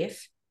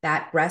belief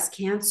that breast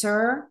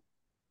cancer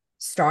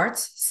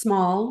starts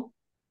small,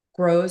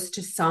 grows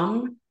to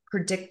some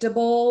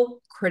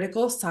predictable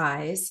critical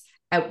size,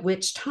 at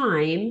which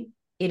time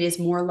it is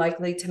more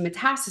likely to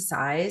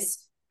metastasize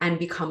and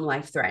become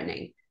life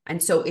threatening.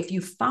 And so, if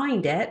you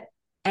find it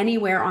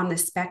anywhere on the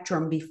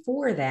spectrum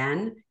before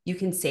then, you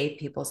can save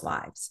people's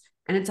lives.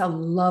 And it's a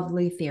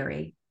lovely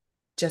theory,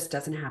 just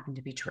doesn't happen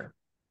to be true.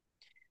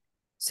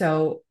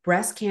 So,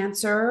 breast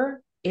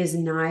cancer is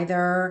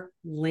neither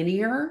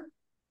linear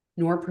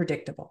nor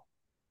predictable.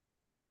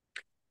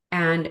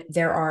 And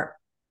there are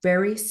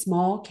very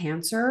small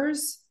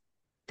cancers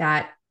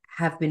that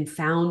have been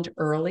found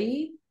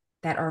early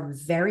that are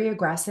very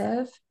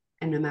aggressive.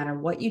 And no matter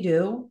what you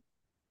do,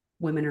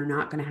 women are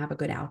not going to have a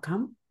good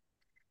outcome.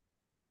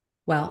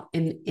 Well,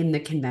 in the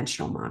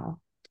conventional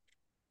model.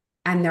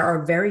 And there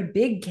are very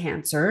big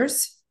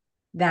cancers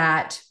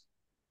that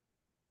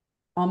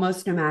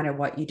almost no matter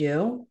what you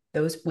do,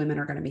 those women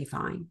are going to be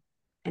fine,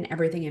 and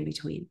everything in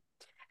between.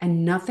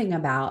 And nothing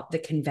about the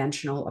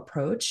conventional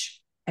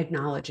approach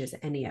acknowledges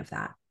any of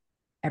that.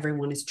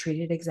 Everyone is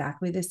treated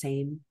exactly the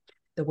same.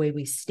 The way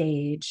we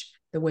stage,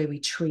 the way we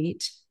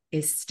treat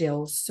is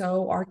still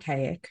so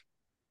archaic.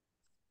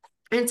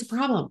 And it's a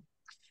problem.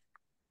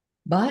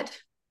 But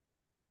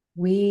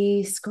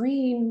we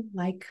screen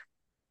like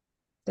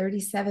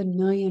 37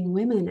 million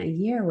women a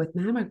year with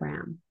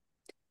mammogram.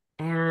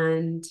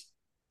 And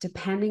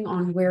depending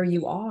on where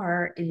you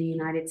are in the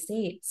United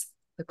States,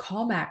 the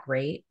callback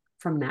rate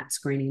from that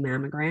screening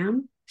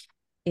mammogram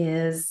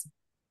is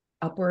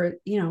upward,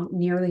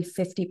 nearly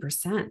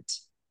 50%.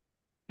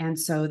 And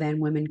so then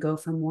women go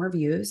for more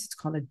views. It's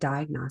called a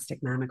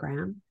diagnostic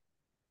mammogram.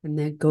 And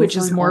then go Which for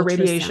is an more ultrasound,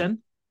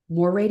 radiation.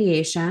 more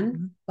radiation,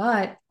 Mm-hmm.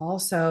 but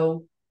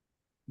also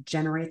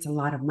generates a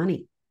lot of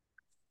money.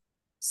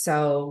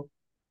 So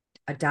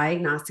a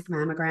diagnostic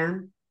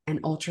mammogram, an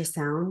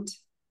ultrasound,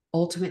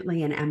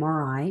 ultimately an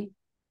MRI.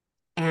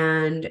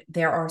 And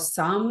there are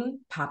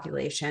some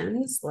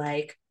populations,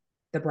 like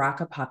the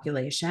BRCA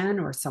population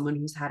or someone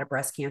who's had a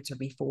breast cancer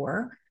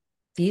before,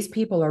 these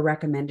people are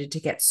recommended to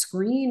get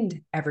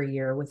screened every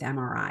year with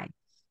MRI.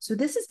 So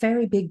this is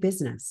very big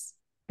business,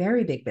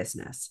 very big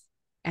business.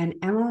 And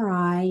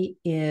MRI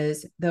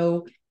is,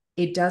 though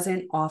it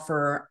doesn't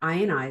offer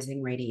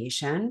ionizing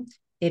radiation,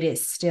 it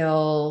is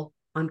still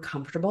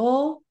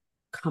uncomfortable,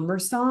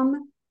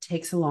 cumbersome,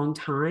 takes a long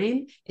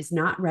time, is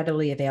not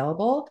readily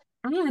available,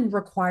 and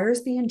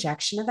requires the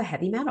injection of a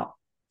heavy metal.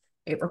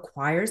 It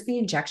requires the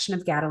injection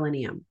of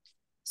gadolinium.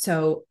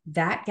 So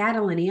that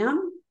gadolinium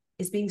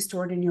is being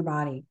stored in your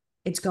body.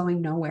 It's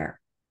going nowhere.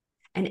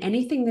 And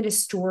anything that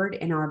is stored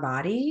in our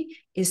body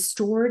is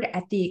stored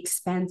at the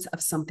expense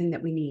of something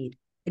that we need.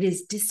 It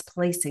is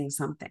displacing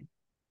something.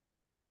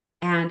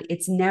 And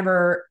it's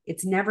never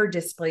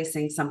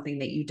displacing something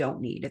that you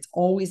don't need. It's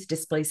always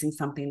displacing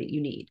something that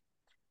you need.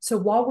 So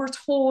while we're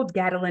told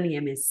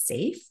gadolinium is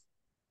safe,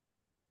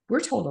 we're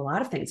told a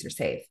lot of things are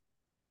safe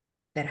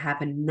that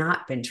have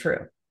not been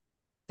true,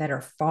 that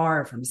are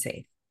far from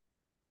safe.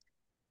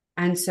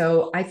 And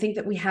so I think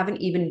that we haven't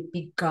even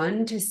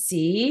begun to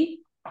see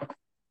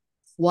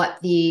what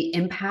the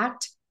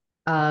impact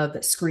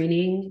of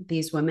screening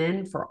these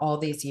women for all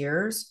these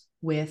years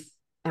with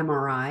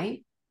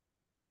MRI.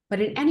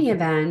 But in any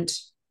event,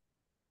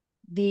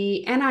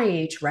 the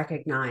NIH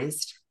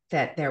recognized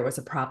that there was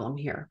a problem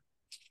here.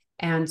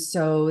 And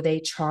so they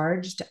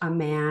charged a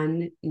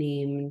man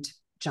named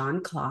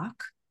John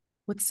Clock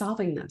with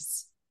solving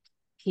this.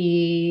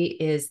 He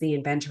is the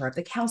inventor of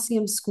the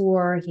calcium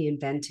score. He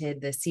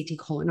invented the CT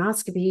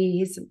colonoscopy.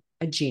 He's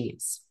a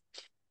genius.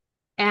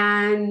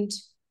 And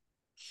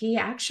he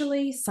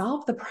actually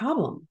solved the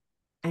problem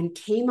and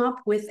came up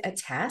with a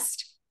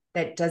test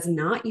that does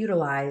not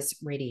utilize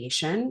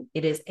radiation.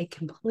 It is a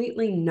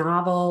completely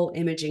novel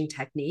imaging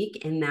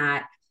technique in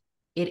that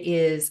it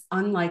is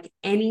unlike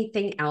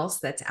anything else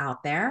that's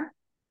out there.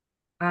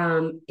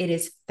 It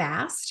is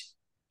fast,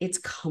 it's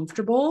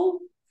comfortable,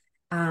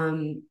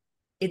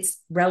 it's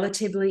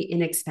relatively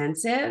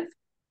inexpensive,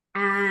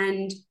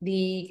 and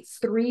the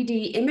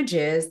 3D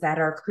images that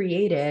are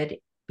created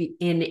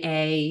in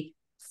a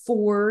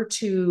 4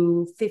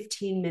 to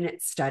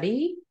 15-minute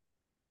study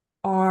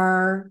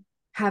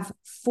have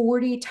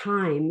 40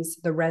 times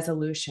the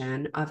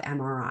resolution of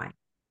MRI.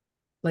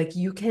 Like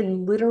you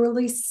can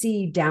literally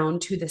see down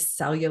to the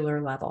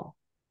cellular level.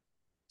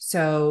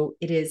 So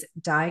it is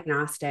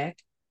diagnostic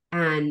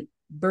and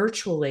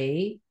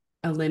virtually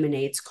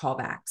eliminates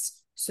callbacks.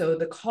 So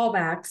the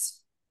callbacks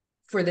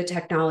for the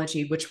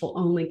technology, which will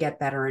only get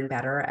better and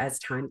better as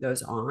time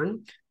goes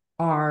on,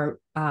 are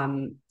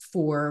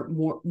for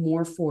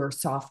more for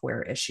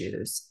software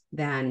issues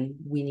than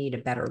we need a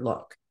better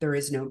look. There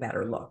is no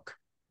better look.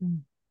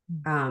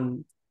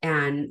 Mm-hmm.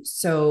 And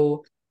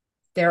so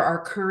there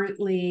are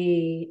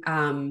currently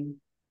 10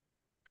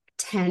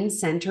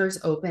 centers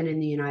open in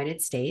the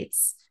United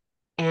States.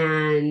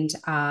 And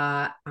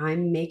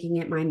I'm making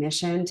it my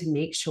mission to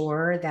make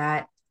sure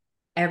that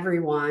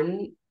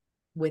everyone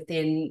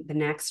within the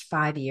next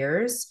 5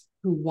 years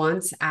who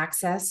wants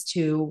access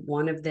to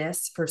one of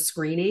this for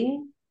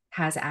screening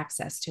has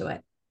access to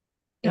it.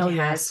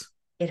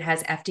 It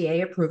has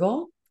FDA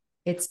approval.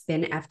 It's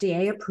been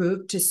FDA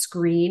approved to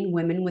screen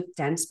women with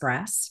dense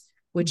breasts,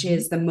 which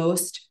is the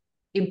most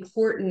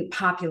important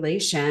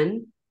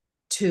population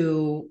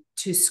to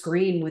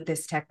screen with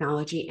this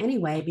technology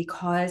anyway,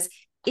 because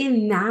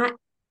in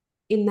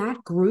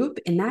that group,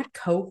 in that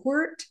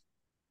cohort,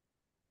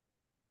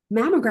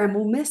 mammogram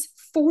will miss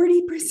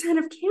 40%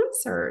 of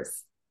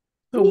cancers.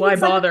 So why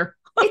bother?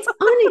 It's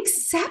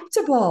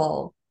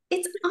unacceptable.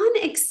 It's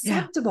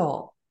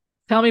unacceptable.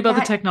 Yeah. Tell me about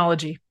the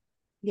technology.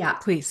 Yeah,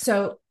 please.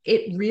 So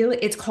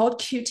it's called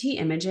QT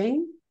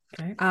imaging.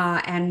 Okay.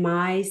 And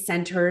my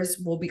centers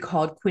will be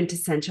called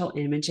quintessential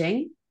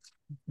imaging.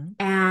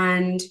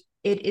 And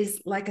it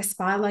is like a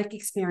spa-like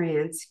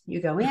experience.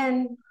 You go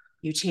in,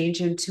 you change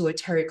into a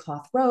terry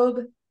cloth robe,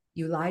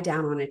 you lie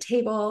down on a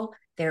table.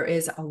 There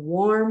is a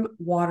warm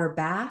water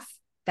bath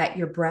that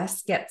your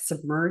breasts get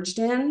submerged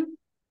in.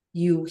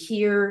 You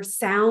hear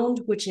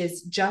sound, which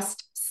is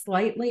just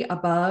slightly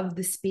above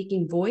the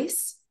speaking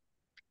voice.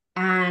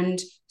 And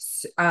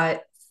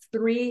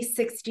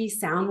 360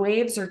 sound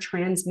waves are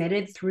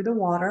transmitted through the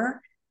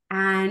water,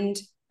 and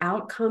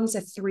out comes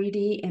a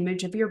 3D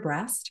image of your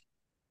breast.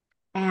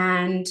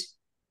 And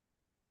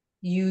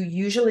you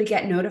usually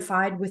get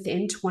notified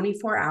within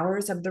 24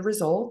 hours of the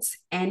results.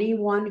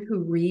 Anyone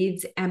who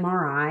reads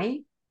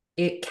MRI,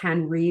 it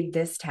can read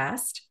this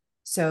test.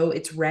 So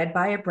it's read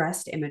by a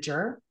breast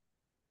imager.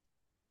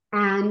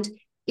 And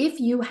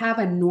if you have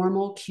a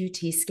normal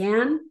QT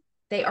scan,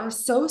 they are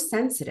so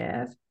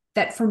sensitive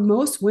that for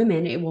most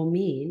women, it will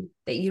mean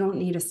that you don't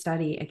need a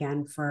study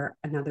again for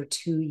another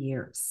 2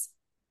 years.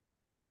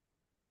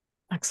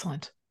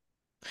 Excellent.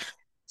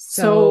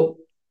 So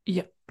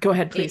yeah, go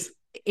ahead, please.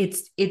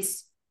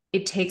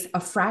 It takes a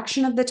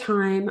fraction of the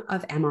time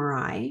of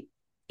MRI.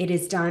 It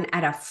is done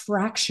at a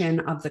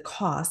fraction of the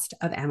cost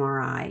of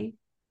MRI,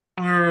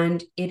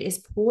 and it is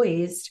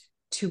poised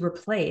to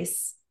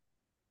replace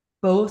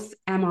both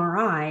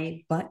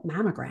MRI but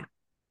mammogram,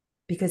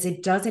 because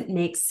it doesn't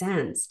make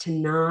sense to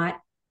not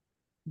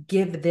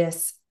give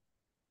this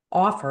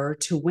offer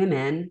to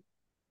women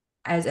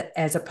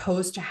as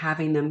opposed to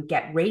having them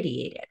get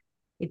radiated.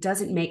 It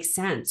doesn't make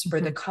sense for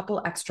the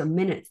couple extra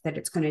minutes that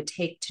it's going to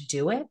take to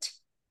do it.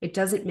 It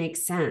doesn't make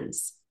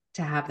sense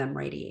to have them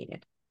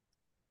radiated.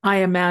 I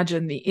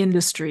imagine the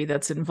industry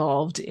that's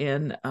involved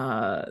in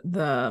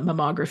the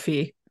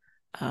mammography,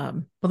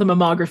 the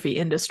mammography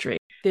industry,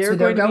 they're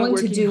going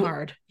to do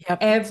hard.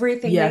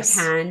 Everything they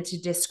can to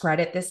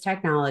discredit this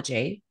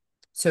technology.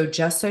 So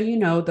just so you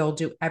know, they'll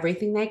do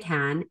everything they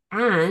can.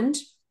 And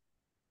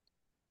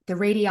the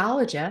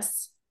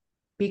radiologists,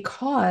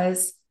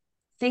 because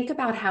think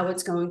about how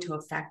it's going to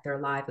affect their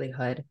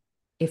livelihood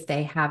if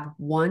they have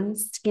one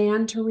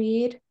scan to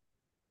read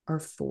or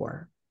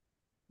four.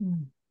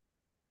 Mm.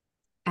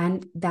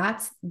 And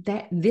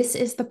this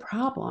is the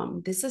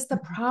problem. This is the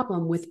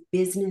problem with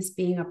business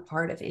being a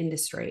part of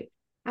industry.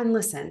 And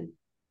listen,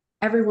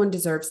 everyone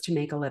deserves to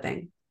make a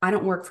living. I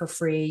don't work for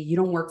free. You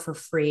don't work for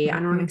free. I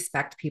don't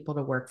expect people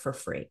to work for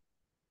free.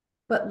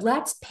 But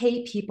let's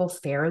pay people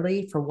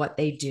fairly for what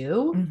they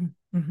do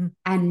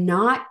and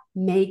not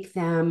make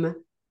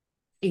them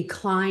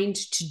inclined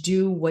to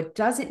do what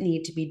doesn't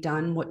need to be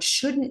done, what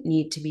shouldn't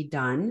need to be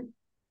done,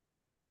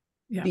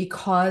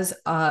 because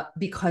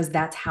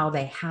that's how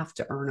they have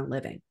to earn a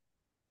living.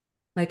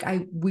 Like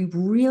we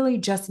really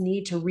just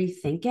need to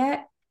rethink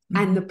it.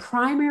 And the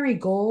primary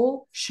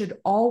goal should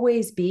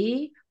always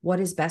be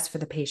what is best for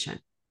the patient.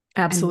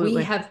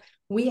 Absolutely. And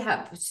we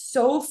have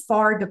so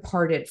far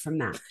departed from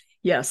that.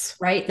 Yes.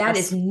 Right. That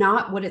is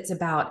not what it's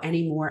about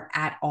anymore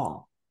at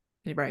all.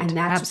 Right. And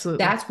Absolutely.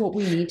 That's what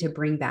we need to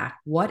bring back.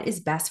 What is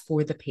best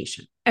for the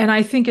patient? And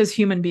I think as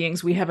human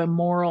beings, we have a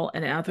moral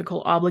and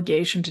ethical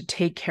obligation to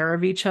take care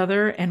of each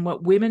other. And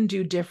what women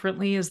do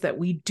differently is that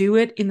we do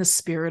it in the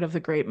spirit of the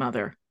Great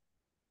Mother.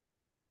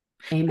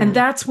 Amen. And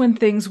that's when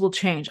things will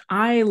change.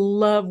 I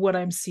love what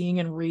I'm seeing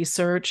in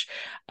research.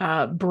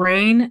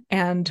 Brain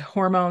and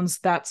hormones,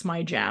 that's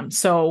my jam.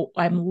 So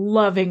I'm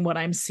loving what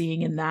I'm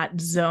seeing in that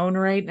zone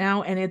right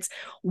now. And it's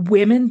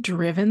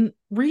women-driven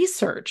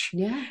research.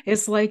 Yeah.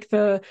 It's like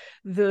the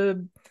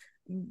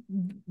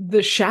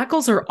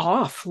shackles are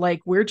off.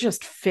 Like we're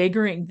just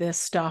figuring this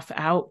stuff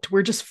out.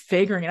 We're just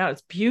figuring it out.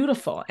 It's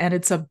beautiful. And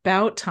it's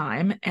about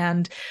time.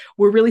 And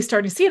we're really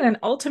starting to see it. And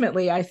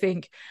ultimately, I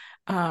think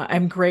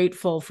I'm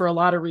grateful for a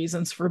lot of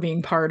reasons for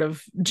being part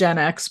of Gen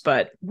X,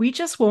 but we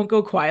just won't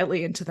go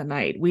quietly into the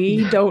night.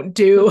 We don't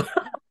do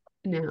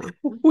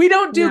we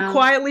don't do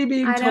quietly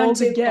being told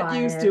to get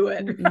quiet. Used to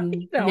it.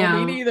 Right?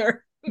 No, me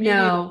neither.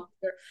 No.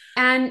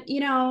 And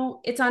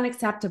it's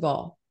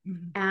unacceptable.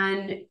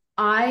 And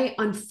I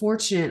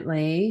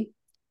unfortunately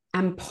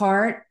am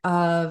part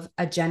of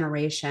a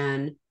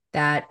generation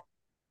that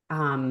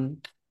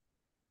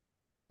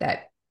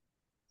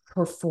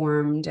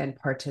performed and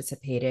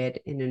participated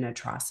in an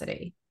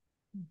atrocity,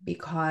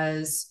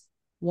 because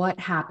what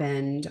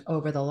happened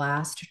over the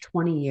last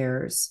 20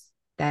 years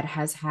that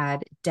has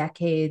had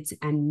decades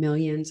and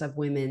millions of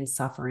women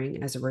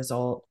suffering as a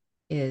result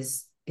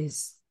is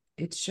it's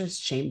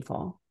just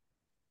shameful.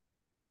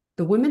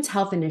 The Women's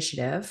Health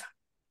Initiative,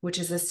 which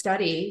is a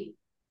study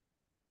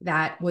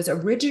that was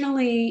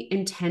originally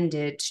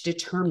intended to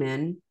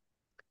determine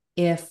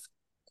if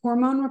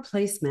hormone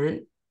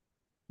replacement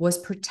was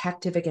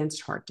protective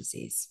against heart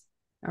disease.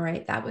 All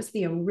right. That was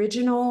the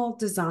original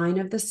design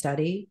of the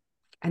study.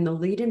 And the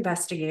lead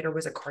investigator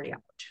was a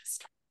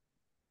cardiologist.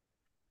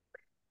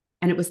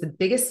 And it was the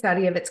biggest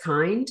study of its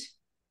kind.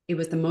 It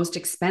was the most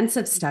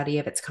expensive study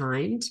of its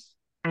kind.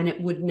 And it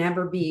would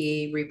never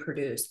be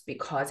reproduced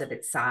because of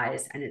its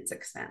size and its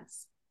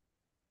expense.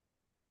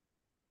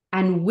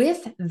 And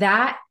with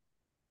that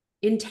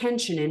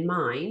intention in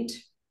mind,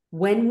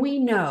 when we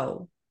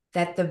know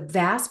that the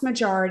vast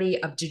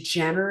majority of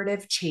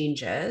degenerative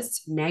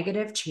changes,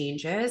 negative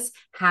changes,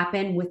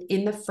 happen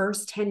within the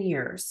first 10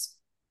 years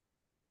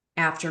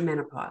after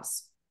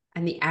menopause,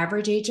 and the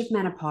average age of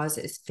menopause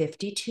is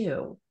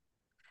 52,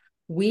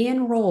 we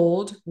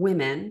enrolled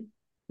women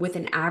with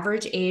an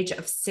average age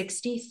of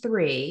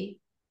 63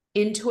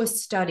 into a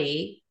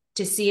study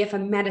to see if a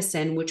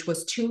medicine which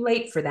was too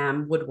late for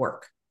them would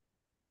work.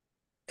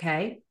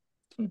 Okay?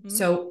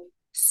 So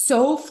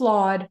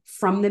flawed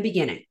from the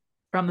beginning.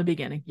 From the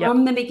beginning. Yep.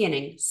 From the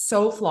beginning,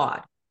 so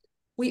flawed.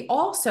 We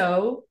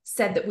also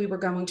said that we were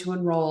going to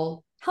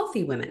enroll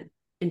healthy women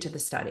into the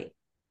study.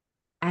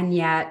 And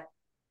yet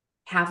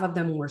half of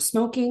them were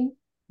smoking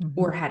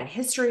or had a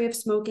history of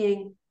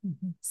smoking.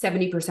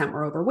 70%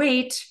 were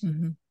overweight,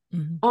 on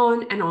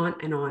and on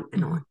and on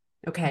and on.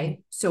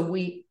 Okay. So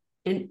we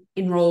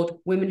enrolled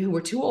women who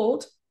were too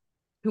old,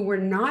 who were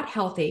not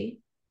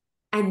healthy.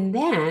 And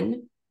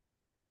then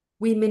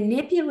we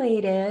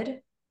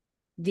manipulated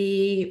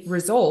the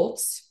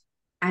results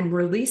and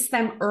released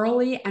them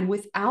early and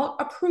without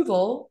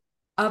approval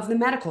of the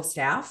medical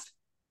staff.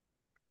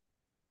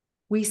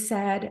 We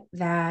said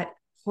that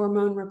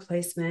hormone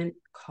replacement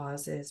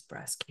causes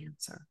breast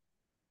cancer.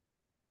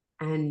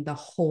 And the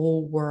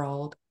whole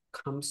world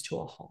comes to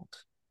a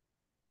halt.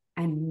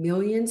 And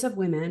millions of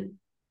women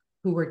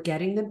who were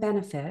getting the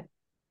benefit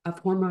of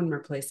hormone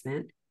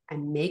replacement,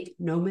 and make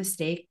no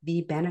mistake,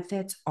 the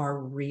benefits are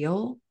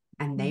real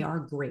and they are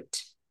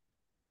great.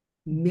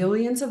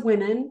 Millions of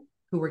women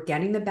who were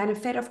getting the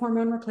benefit of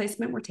hormone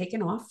replacement were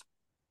taken off.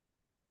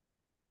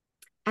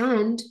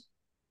 And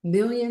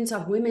millions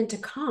of women to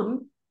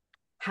come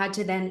had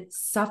to then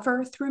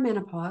suffer through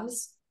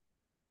menopause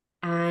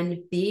and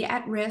be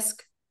at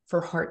risk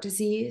for heart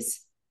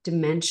disease,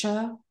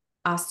 dementia,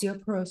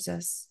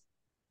 osteoporosis,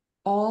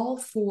 all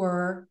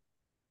for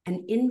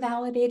an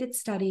invalidated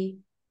study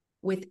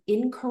with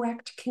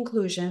incorrect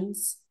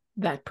conclusions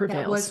That that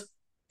prevails. was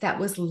that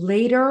was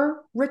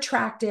later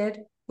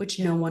retracted, which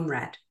Yeah. no one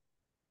read.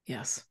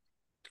 Yes.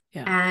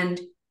 Yeah. And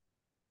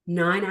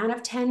 9 out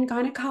of 10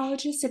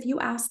 gynecologists, if you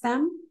ask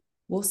them,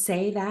 will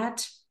say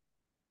that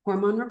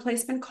hormone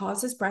replacement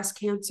causes breast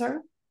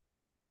cancer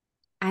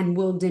and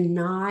will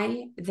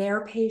deny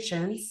their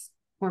patients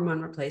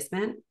hormone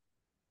replacement.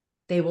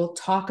 They will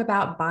talk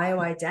about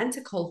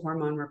bioidentical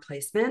hormone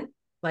replacement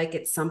like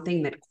it's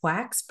something that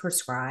quacks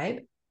prescribe.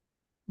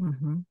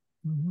 Mm-hmm.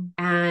 Mm-hmm.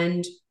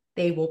 And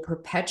they will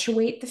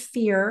perpetuate the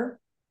fear,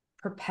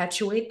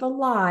 perpetuate the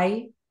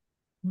lie.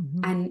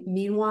 Mm-hmm. And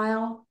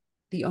meanwhile,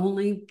 the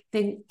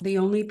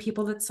only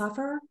people that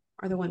suffer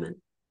are the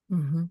women.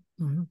 Mm-hmm.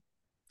 Mm-hmm.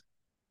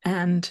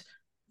 And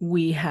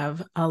we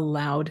have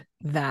allowed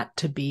that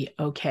to be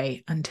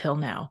okay until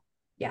now.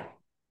 Yeah.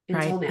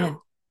 Right. Until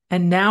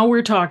And now. now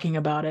we're talking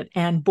about it.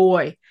 And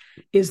boy,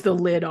 is the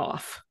lid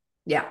off.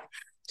 Yeah.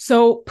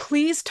 So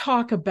please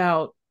talk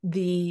about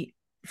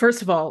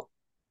first of all,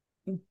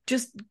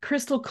 just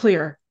crystal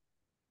clear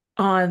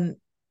on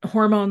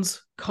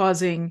hormones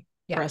causing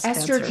Yeah. breast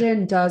cancer.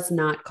 Estrogen does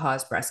not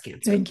cause breast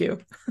cancer. Thank you.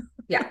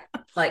 Yeah.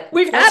 Like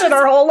We've had it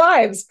our whole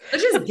lives.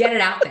 let's just get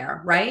it out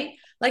there, right?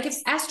 Like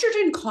if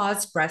estrogen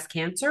caused breast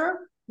cancer,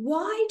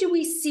 why do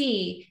we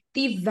see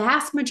the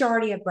vast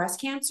majority of breast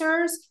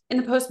cancers in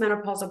the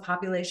postmenopausal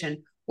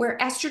population where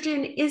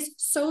estrogen is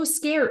so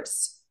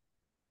scarce,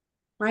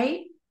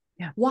 right?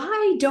 Yeah.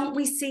 Why don't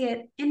we see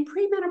it in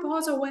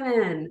premenopausal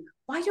women?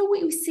 Why don't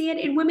we see it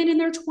in women in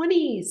their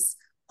 20s?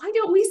 Why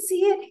don't we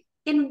see it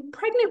in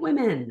pregnant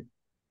women?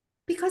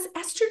 Because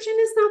estrogen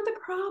is not the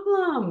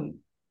problem.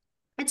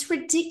 It's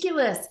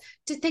ridiculous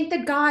to think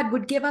that God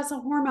would give us a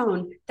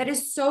hormone that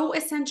is so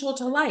essential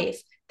to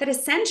life that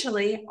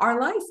essentially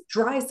our life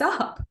dries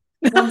up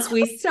once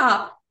we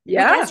stop with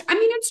Yeah. estrogen. I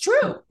mean, it's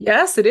true,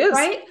 Yes, it is.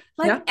 right?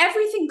 Like Yeah.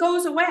 everything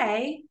goes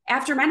away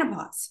after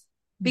menopause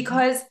Mm-hmm.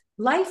 because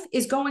life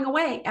is going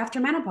away after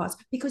menopause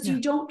because Yeah.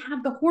 you don't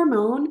have the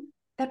hormone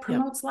that Yep.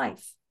 promotes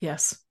life.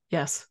 Yes.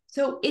 Yes.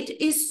 So it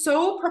is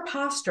so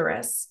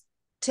preposterous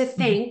to Mm-hmm.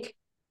 think,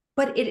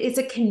 but it is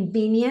a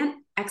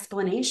convenient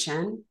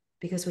explanation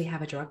because we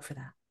have a drug for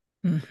that.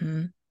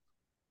 Mm-hmm.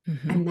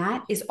 Mm-hmm. And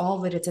that is all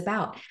that it's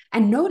about.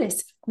 And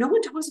notice, no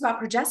one talks about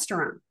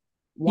progesterone.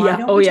 Why Yeah.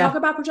 don't Oh, we talk yeah.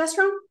 about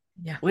progesterone?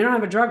 Yeah. We don't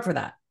have a drug for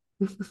that.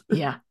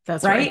 Yeah.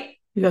 That's right. Right?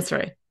 That's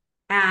right.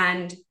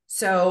 And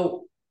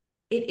so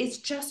it is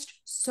just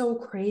so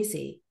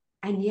crazy.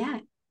 And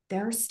yet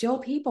there are still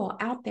people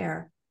out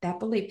there that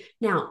believe.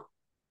 Now,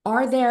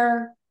 are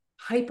there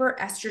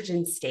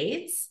hyperestrogen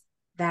states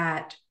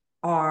that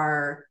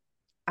are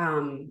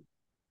um,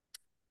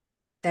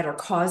 that are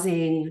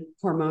causing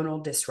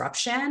hormonal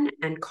disruption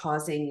and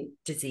causing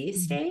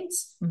disease Mm-hmm.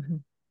 states? Mm-hmm.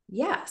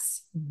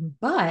 Yes. Mm-hmm.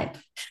 But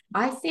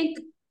I think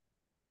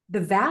the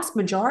vast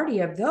majority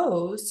of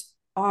those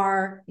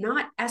are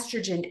not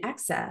estrogen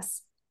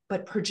excess,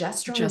 but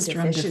progesterone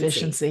Progesterone deficiency.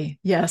 deficiency.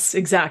 Yes,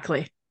 exactly.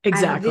 And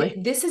Exactly.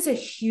 this is a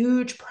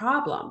huge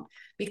problem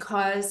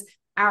because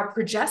our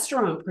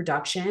progesterone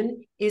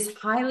production is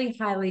highly,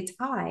 highly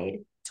tied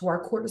to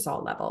our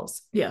cortisol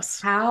levels. Yes.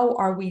 How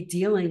are we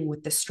dealing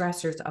with the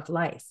stressors of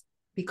life?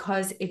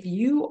 Because if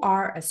you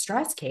are a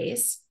stress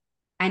case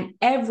and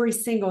every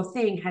single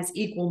thing has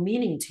equal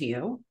meaning to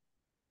you,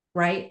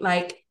 right?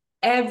 Like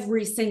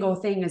every single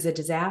thing is a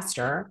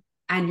disaster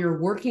and you're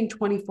working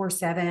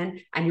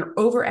 24/7 and you're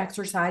over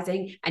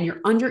exercising and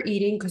you're under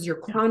eating because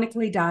you're Yeah.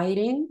 chronically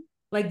dieting,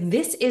 like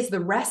this is the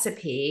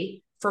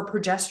recipe for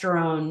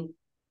progesterone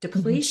Mm-hmm.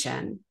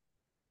 depletion.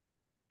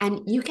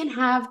 And you can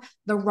have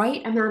the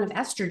right amount of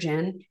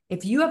estrogen.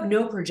 If you have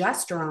no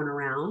progesterone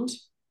around,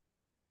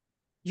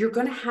 you're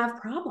going to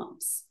have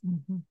problems,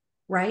 Mm-hmm.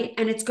 right?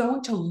 And it's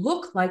going to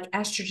look like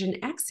estrogen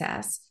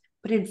excess,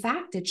 but in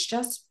fact, it's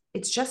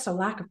just a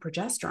lack of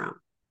progesterone.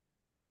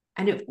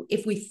 And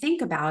if we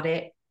think about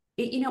it,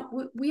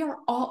 we're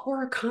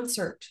a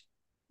concert.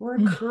 We're a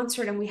Mm.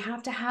 concert and we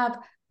have to have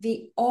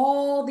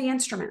all the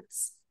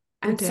instruments.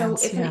 The And so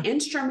dance. if an Yeah.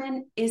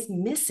 instrument is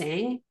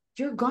missing,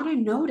 you're going to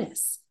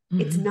notice.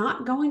 It's Mm-hmm.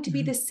 not going to be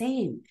Mm-hmm. the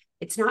same.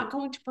 It's not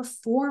going to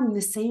perform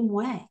the same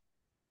way.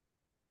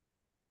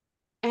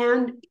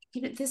 And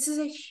this is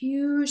a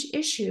huge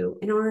issue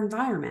in our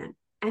environment.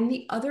 And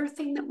the other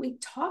thing that we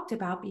talked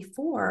about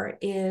before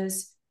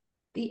is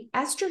the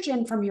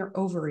estrogen from your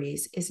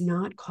ovaries is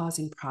not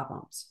causing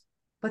problems,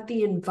 but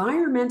the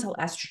environmental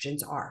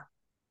estrogens are.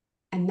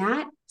 And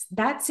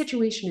that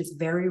situation is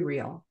very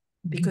real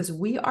Mm-hmm. because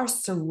we are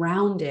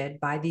surrounded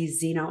by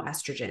these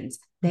xenoestrogens.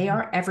 They Mm-hmm.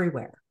 are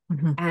everywhere.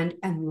 Mm-hmm. And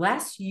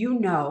unless you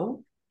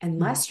know, Mm-hmm.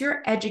 unless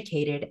you're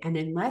educated, and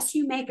unless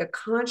you make a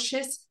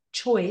conscious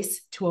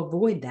choice to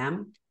avoid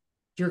them,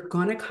 you're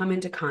going to come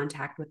into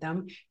contact with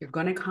them. You're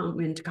going to come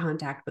into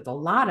contact with a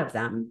lot of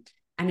them,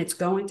 and it's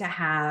going to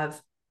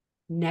have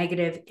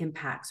negative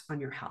impacts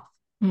on your health.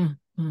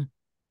 Mm-hmm.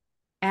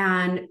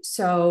 And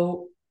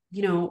so,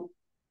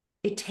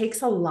 it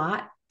takes a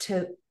lot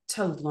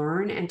to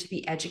learn and to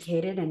be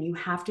educated, and you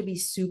have to be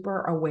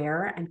super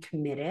aware and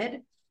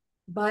committed.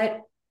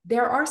 But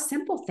there are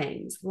simple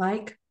things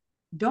like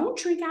don't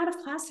drink out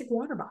of plastic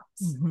water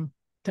bottles. Mm-hmm.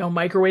 Don't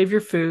microwave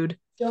your food.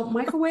 Don't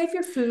microwave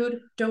your food.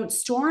 Don't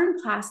store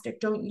in plastic.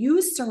 Don't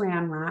use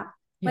saran wrap.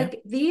 Yeah.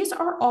 Like these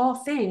are all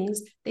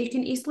things that you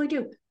can easily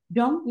do.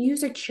 Don't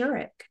use a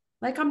Keurig.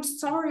 Like, I'm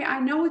sorry, I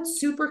know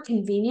it's super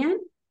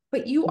convenient,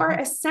 but you are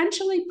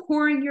essentially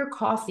pouring your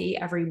coffee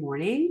every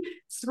morning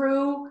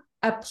through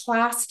a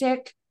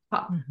plastic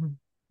cup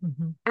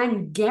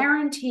and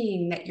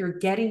guaranteeing that you're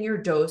getting your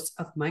dose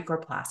of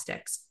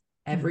microplastics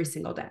every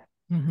single day.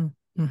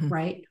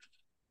 Right?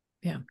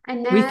 Yeah.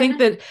 And We think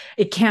then that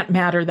it can't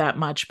matter that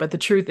much, but the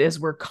truth is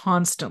we're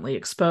constantly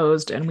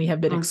exposed, and we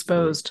have been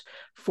exposed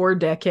for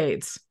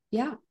decades.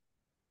 Yeah.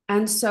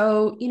 And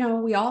so,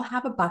 we all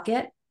have a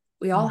bucket.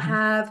 We all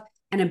have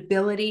an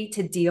ability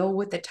to deal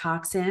with the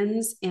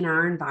toxins in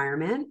our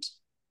environment.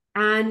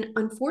 And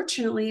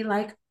unfortunately,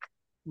 like,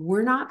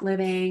 we're not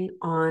living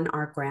on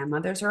our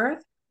grandmother's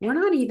earth. We're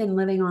not even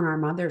living on our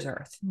mother's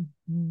earth.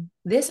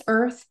 This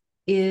earth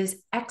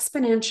is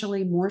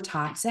exponentially more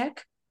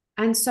toxic.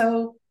 And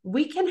so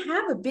we can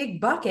have a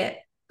big bucket,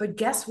 but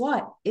guess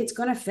what? It's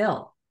going to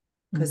fill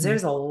because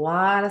there's a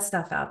lot of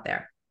stuff out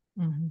there.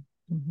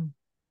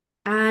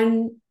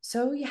 And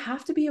so you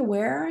have to be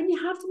aware and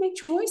you have to make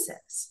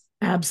choices.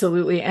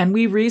 Absolutely. And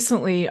we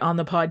recently on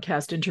the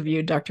podcast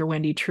interviewed Dr.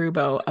 Wendy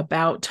Trubo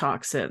about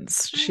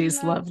toxins.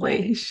 She's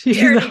lovely. She's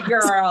dirty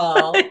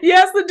girl.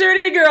 Yes, the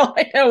dirty girl.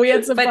 I know, we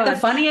had some fun. But the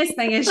funniest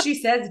thing is she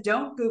says,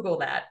 don't Google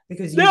that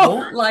because you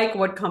won't like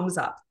what comes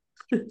up.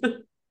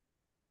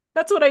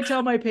 That's what I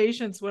tell my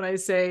patients when I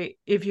say,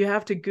 if you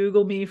have to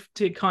Google me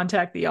to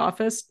contact the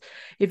office,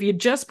 if you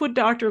just put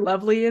Dr.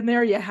 Lovely in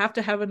there, you have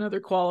to have another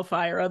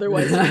qualifier.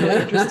 Otherwise,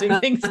 really interesting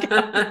things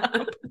come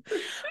up.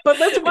 But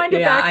let's wind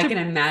it back. I can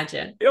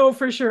imagine. Oh,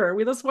 for sure.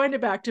 Let's wind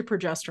it back to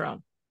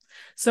progesterone.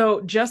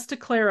 So just to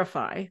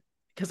clarify,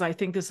 because I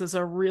think this is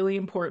a really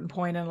important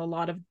point and a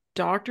lot of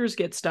doctors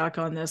get stuck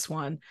on this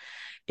one,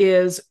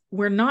 is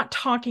we're not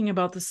talking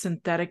about the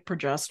synthetic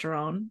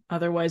progesterone,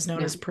 otherwise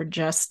known as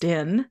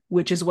progestin,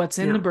 which is what's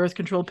in the birth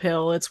control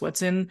pill. It's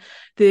what's in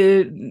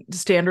the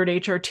standard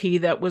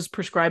HRT that was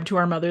prescribed to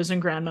our mothers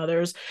and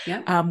grandmothers.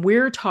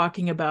 We're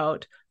talking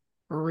about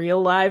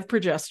real live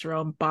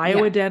progesterone,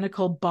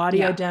 bioidentical,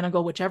 body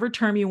identical, whichever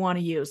term you want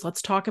to use.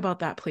 Let's talk about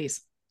that,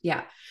 please.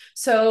 Yeah.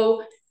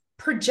 So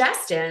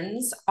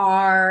progestins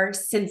are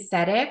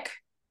synthetic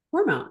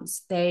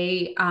hormones.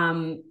 They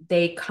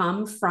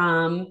come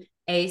from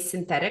a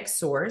synthetic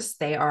source.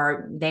 They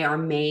are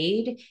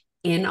made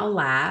in a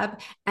lab,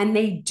 and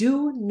they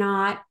do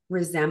not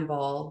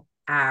resemble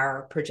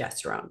our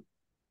progesterone.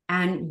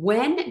 And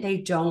when they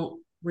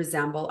don't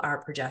resemble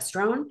our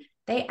progesterone,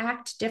 they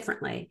act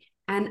differently.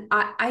 And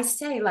I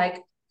say,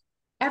 like,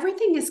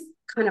 everything is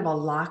kind of a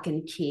lock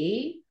and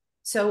key.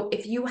 So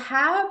if you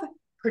have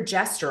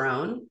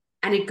progesterone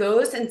and it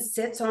goes and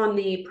sits on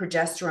the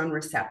progesterone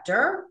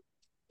receptor,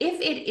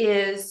 if it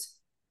is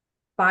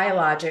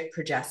biologic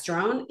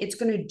progesterone, it's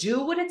going to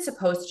do what it's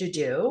supposed to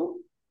do,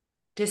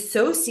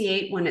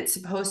 dissociate when it's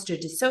supposed to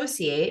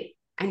dissociate,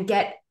 and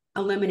get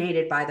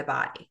eliminated by the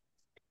body.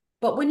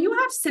 But when you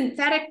have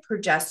synthetic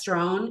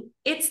progesterone,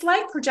 it's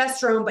like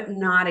progesterone, but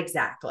not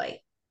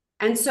exactly.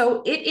 And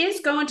so it is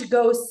going to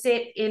go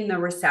sit in the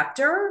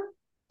receptor,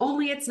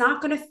 only it's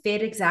not going to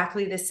fit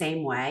exactly the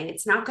same way.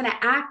 It's not going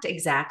to act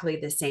exactly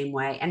the same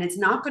way, and it's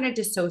not going to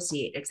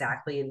dissociate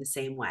exactly in the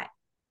same way.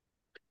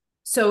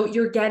 So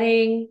you're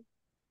getting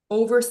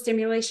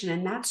overstimulation,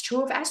 and that's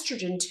true of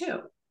estrogen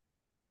too.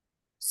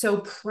 So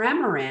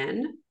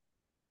Premarin,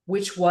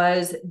 which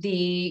was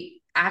the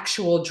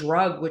actual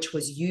drug which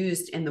was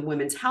used in the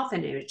Women's Health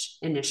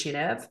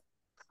Initiative,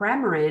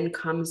 Premarin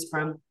comes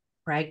from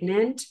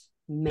pregnant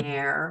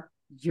mare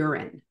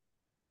urine,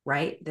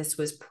 right? This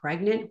was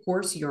pregnant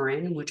horse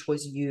urine, which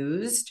was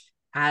used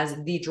as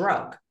the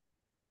drug.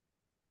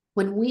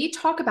 When we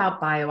talk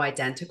about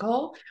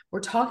bioidentical, we're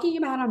talking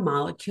about a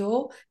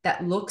molecule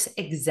that looks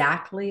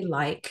exactly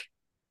like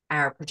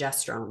our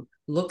progesterone,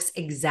 looks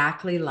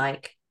exactly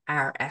like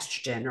our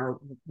estrogen, or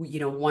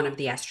one of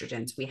the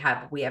estrogens. We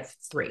have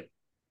 3.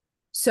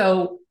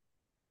 So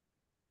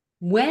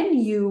when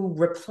you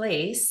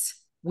replace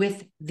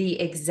with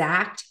the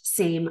exact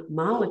same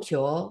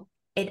molecule,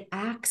 it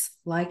acts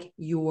like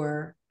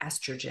your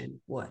estrogen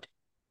would.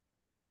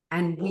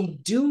 And we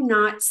do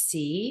not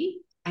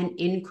see an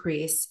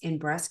increase in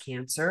breast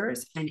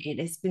cancers, and it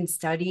has been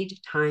studied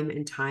time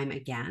and time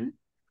again.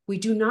 We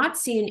do not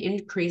see an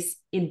increase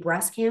in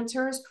breast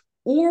cancers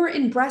or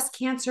in breast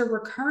cancer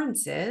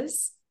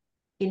recurrences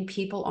in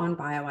people on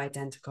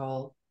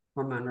bioidentical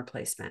hormone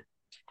replacement.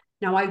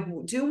 Now, I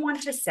do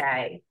want to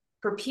say,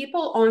 for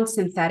people on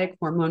synthetic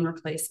hormone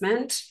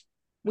replacement,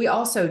 we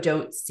also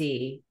don't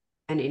see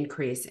an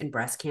increase in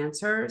breast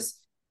cancers.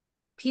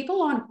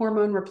 People on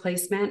hormone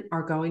replacement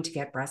are going to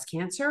get breast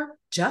cancer,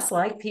 just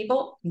like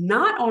people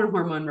not on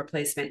hormone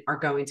replacement are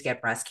going to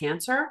get breast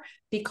cancer,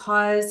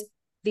 because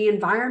the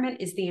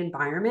environment is the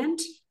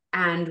environment,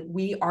 and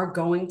we are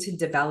going to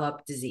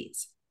develop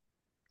disease.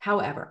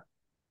 However,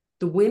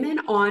 the women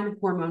on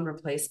hormone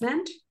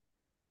replacement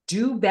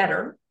do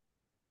better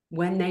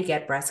when they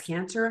get breast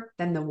cancer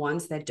than the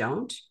ones that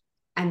don't.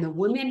 And the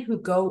women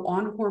who go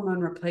on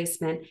hormone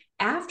replacement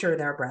after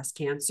their breast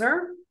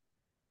cancer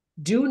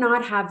do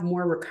not have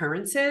more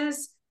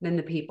recurrences than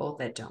the people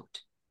that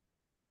don't.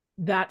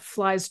 That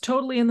flies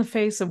totally in the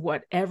face of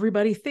what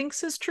everybody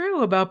thinks is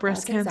true about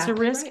breast That's cancer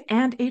exactly risk right.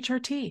 and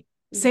HRT.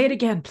 Say it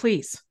again,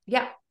 please.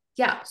 Yeah.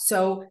 Yeah.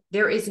 So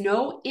there is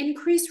no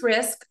increased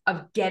risk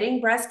of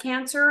getting breast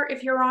cancer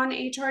if you're on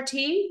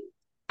HRT.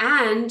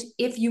 And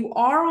if you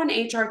are on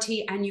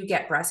HRT and you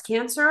get breast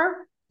cancer,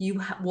 you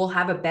will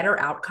have a better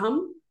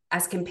outcome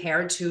as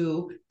compared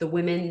to the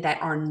women that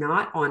are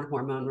not on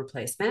hormone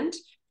replacement.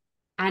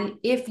 And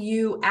if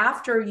you,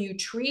 after you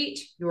treat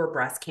your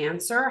breast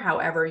cancer,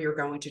 however you're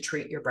going to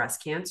treat your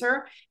breast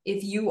cancer,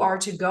 if you are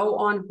to go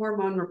on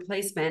hormone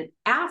replacement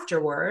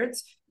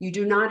afterwards, you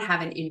do not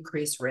have an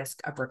increased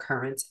risk of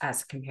recurrence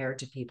as compared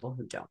to people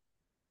who don't.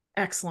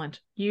 Excellent.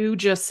 You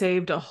just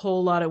saved a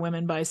whole lot of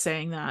women by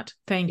saying that.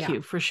 Thank Yeah.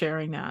 you for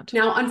sharing that.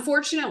 Now,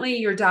 unfortunately,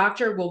 your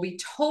doctor will be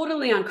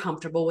totally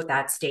uncomfortable with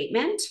that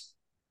statement.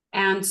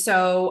 And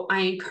so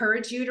I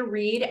encourage you to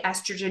read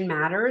Estrogen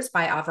Matters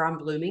by Avram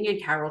Blooming and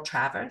Carol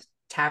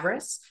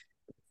Tavris.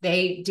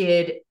 They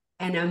did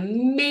an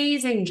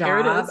amazing There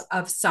it job is.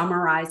 of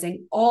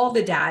summarizing all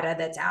the data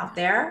that's out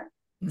there.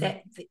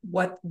 That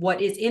what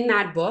is in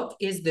that book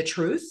is the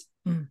truth.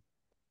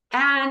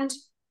 And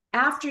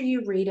after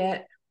you read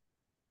it,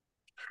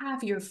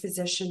 have your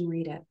physician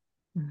read it.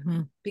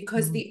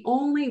 Because the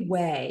only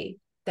way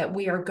that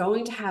we are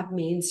going to have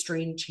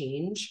mainstream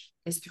change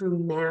is through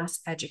mass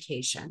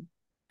education.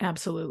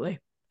 Absolutely.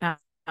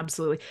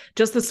 Absolutely.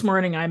 Just this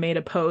morning, I made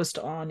a post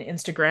on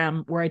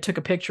Instagram where I took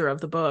a picture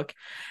of the book.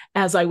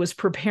 As I was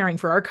preparing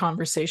for our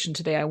conversation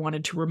today, I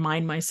wanted to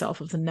remind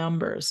myself of the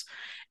numbers.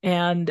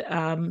 And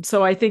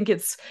so I think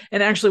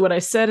and actually what I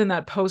said in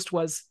that post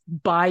was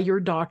buy your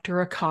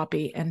doctor a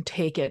copy and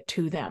take it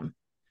to them.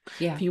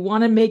 Yeah. If you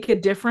want to make a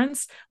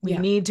difference, we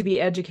Yeah. need to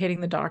be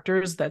educating the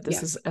doctors that this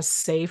Yeah. is a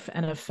safe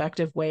and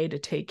effective way to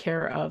take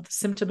care of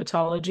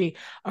symptomatology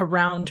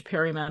around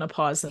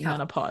perimenopause and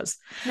menopause.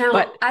 Now,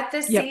 But at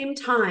the same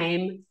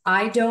time,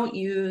 I don't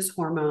use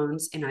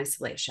hormones in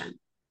isolation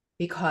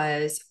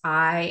because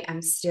I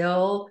am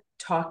still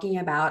talking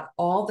about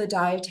all the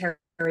dietary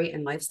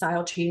and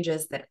lifestyle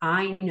changes that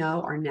I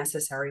know are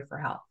necessary for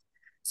health.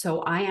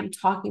 So I am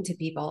talking to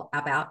people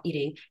about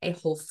eating a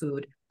whole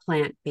food,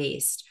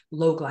 plant-based,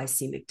 low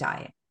glycemic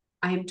diet.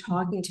 I am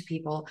talking to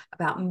people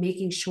about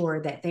making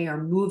sure that they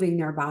are moving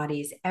their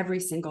bodies every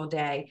single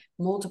day,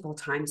 multiple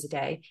times a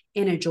day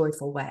in a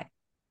joyful way.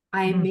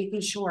 I am making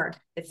sure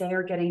that they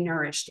are getting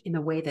nourished in the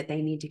way that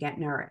they need to get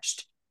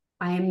nourished.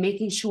 I am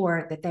making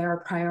sure that they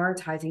are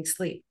prioritizing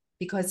sleep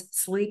because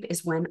sleep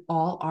is when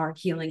all our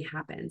healing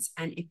happens.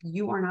 And if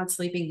you are not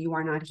sleeping, you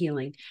are not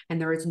healing. And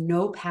there is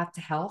no path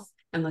to health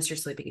unless you're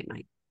sleeping at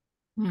night.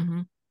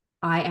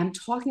 I am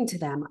talking to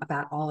them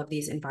about all of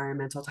these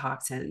environmental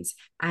toxins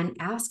and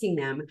asking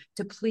them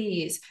to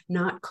please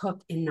not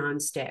cook in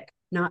nonstick,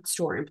 not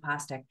store in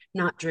plastic,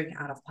 not drink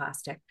out of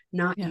plastic,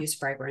 not use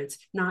fragrance,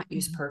 not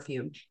use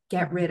perfume,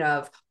 get rid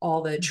of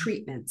all the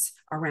treatments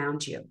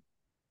around you.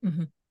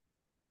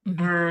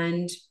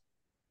 And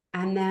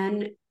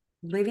then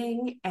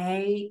living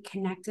a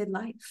connected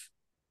life,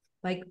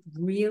 like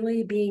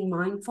really being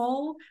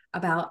mindful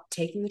about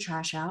taking the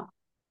trash out,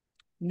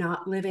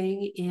 not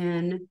living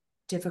in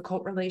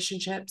difficult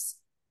relationships,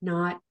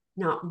 not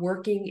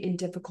working in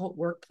difficult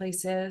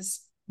workplaces,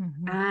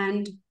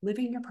 and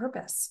living your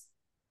purpose,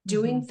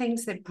 doing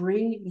things that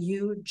bring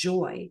you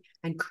joy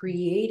and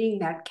creating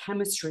that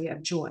chemistry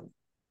of joy.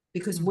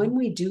 Because when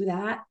we do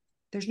that,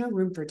 there's no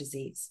room for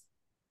disease.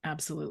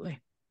 Absolutely.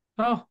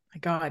 Oh my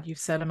God, you've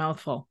said a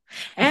mouthful.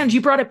 And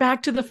you brought it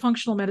back to the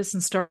functional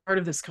medicine start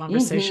of this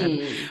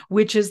conversation,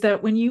 which is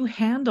that when you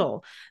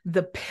handle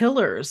the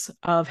pillars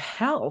of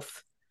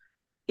health,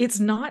 it's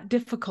not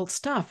difficult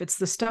stuff. It's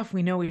the stuff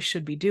we know we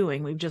should be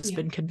doing. We've just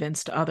been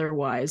convinced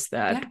otherwise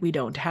that we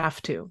don't have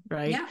to,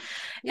 right?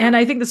 And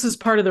I think this is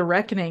part of the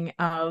reckoning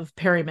of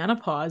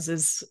perimenopause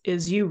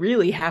is you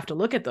really have to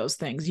look at those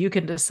things. You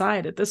can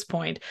decide at this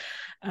point.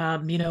 Peter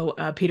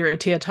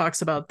Attia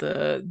talks about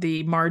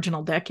the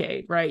marginal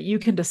decade, right? You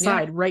can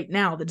decide right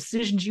now, the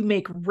decisions you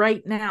make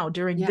right now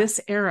during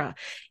this era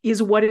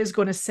is what is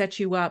going to set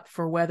you up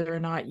for whether or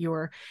not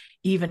you're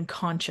even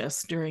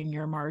conscious during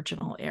your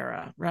marginal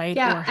era, right?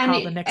 Yeah, or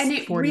how the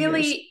next 40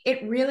 years.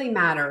 It really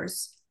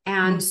matters.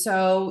 And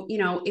so,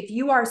 if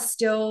you are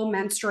still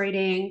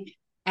menstruating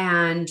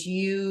and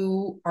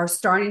you are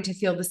starting to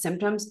feel the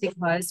symptoms,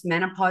 because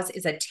menopause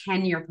is a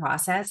 10-year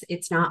process,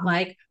 it's not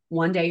like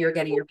one day you're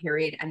getting your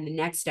period and the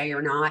next day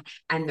you're not,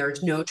 and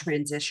there's no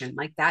transition.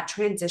 Like that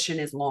transition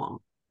is long.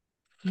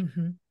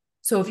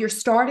 So if you're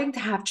starting to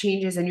have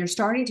changes and you're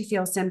starting to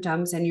feel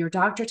symptoms and your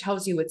doctor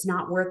tells you it's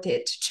not worth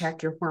it to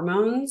check your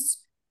hormones,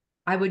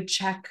 I would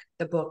check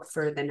the book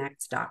for the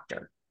next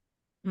doctor.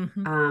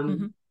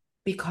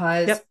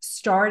 Because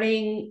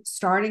starting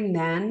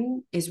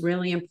then is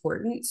really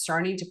important,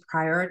 starting to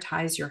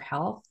prioritize your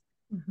health.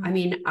 I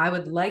mean, I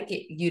would like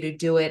you to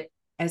do it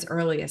as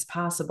early as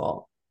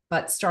possible.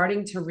 But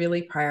starting to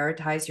really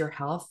prioritize your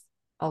health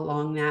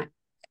along that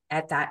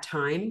at that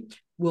time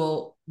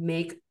will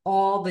make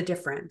all the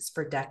difference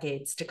for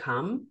decades to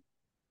come.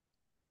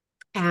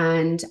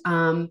 And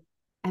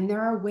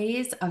there are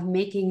ways of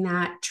making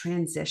that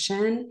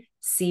transition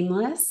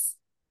seamless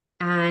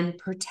and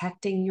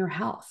protecting your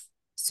health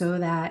so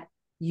that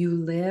you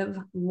live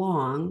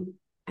long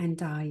and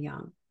die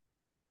young.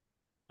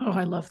 Oh,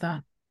 I love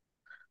that.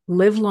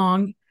 Live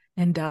long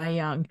and die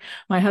young.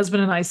 My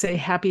husband and I say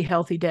happy,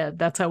 healthy, dead.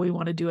 That's how we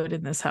want to do it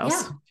in this Yeah.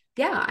 house.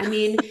 Yeah. I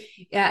mean,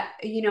 yeah,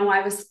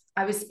 I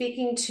was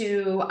speaking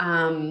to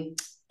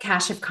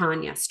Kashif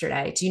Khan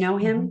yesterday. Do you know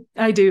him?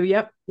 I do.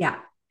 Yep. Yeah.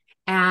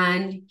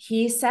 And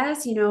he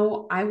says,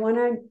 I want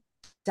to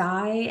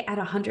die at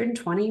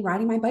 120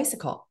 riding my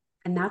bicycle.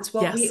 And that's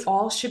what we Yes.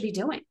 all should be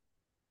doing,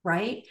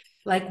 right?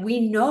 Like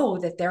we know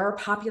that there are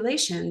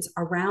populations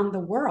around the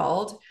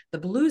world, the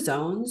blue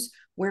zones,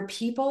 where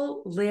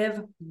people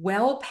live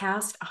well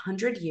past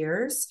 100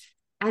 years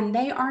and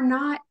they are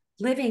not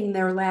living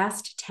their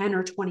last 10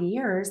 or 20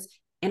 years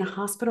in a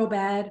hospital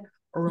bed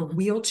or a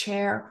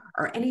wheelchair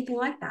or anything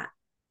like that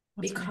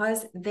That's right.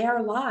 because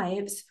their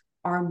lives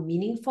are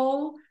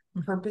meaningful,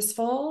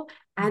 purposeful,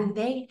 and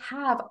they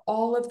have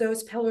all of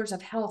those pillars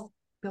of health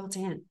built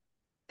in.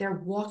 They're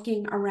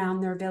walking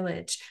around their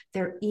village.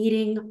 They're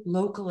eating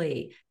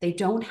locally. They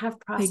don't have They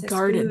processed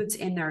garden. foods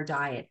in their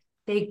diet.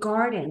 They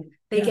garden.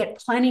 They Yeah. get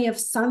plenty of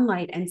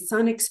sunlight and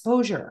sun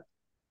exposure.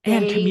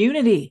 And They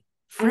community,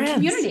 and friends.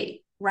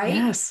 community, right?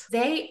 Yes.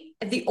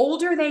 The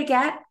older they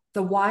get,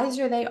 the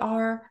wiser they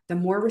are, the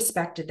more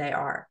respected they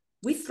are.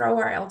 We throw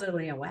our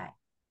elderly away,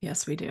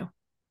 Yes, we do.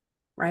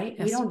 right?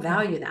 We Yes, don't we do.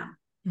 value them.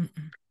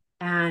 Mm-mm.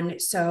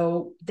 And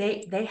so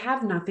they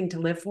have nothing to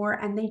live for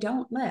and they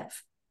don't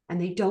live and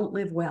they don't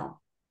live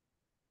well.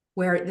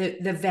 Where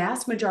the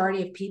vast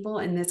majority of people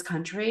in this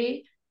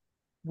country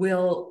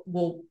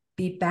will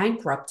be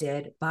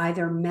bankrupted by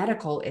their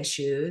medical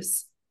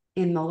issues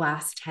in the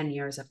last 10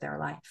 years of their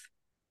life.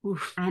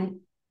 Oof. And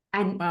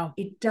Wow.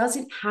 it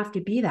doesn't have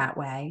to be that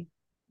way,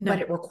 but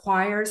No, it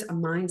requires a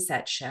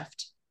mindset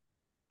shift.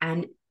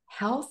 And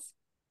health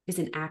is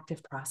an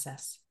active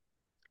process.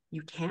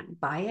 You can't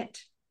buy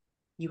it.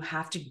 You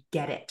have to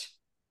get it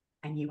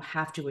and you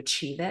have to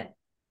achieve it.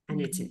 And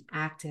it's an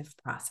active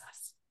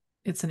process.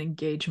 it's an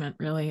engagement,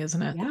 really,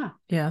 isn't it? Yeah.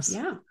 Yes.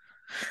 Yeah.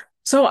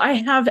 So I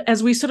have,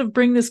 as we sort of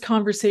bring this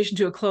conversation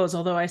to a close,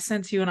 although I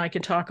sense you and I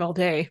could talk all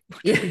day, which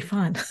would Yeah. be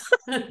fun.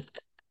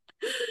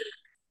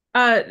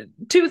 Uh,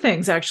 Two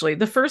things actually.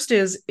 The first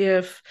is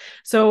if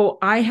so,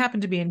 I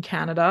happen to be in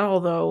Canada,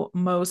 although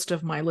most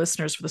of my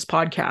listeners for this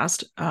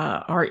podcast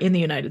are in the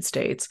United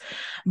States.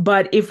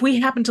 But if we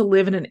happen to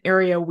live in an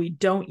area we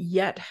don't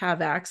yet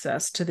have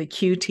access to the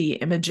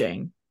QT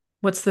imaging,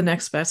 what's the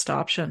next best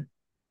option?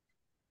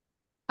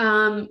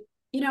 Um,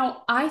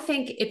 I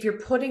think if you're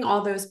putting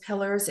all those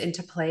pillars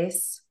into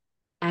place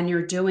and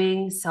you're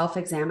doing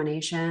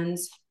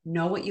self-examinations,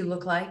 know what you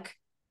look like,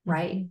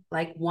 right? Mm-hmm.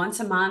 Like once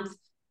a month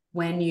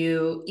when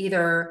you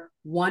either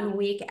 1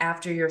 week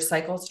after your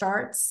cycle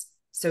starts,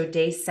 so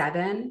day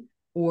 7,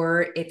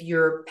 or if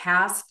you're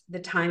past the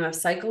time of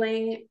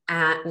cycling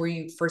at where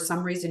you for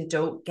some reason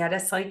don't get a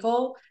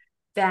cycle,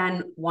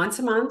 then once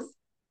a month,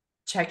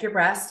 check your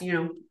breasts,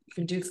 you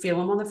can feel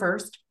them on the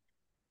first,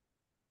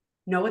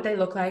 know what they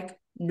look like,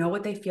 know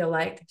what they feel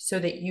like, so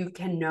that you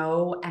can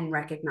know and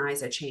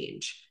recognize a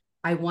change.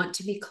 I want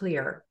to be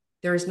clear,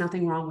 there is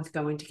nothing wrong with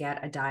going to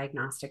get a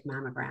diagnostic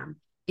mammogram.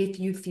 If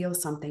you feel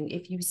something,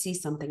 if you see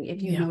something,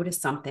 if you Yeah. notice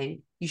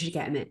something, you should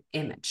get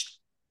imaged.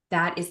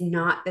 That is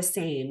not the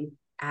same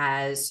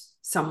as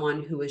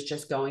someone who is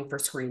just going for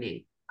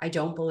screening. I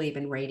don't believe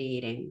in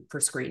radiating for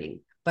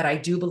screening, but I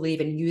do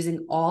believe in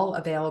using all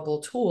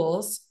available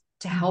tools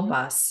to help Mm-hmm.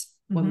 us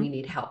when Mm-hmm. we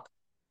need help,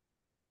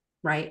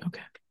 right?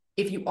 Okay.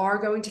 If you are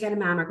going to get a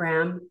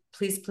mammogram,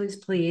 please, please,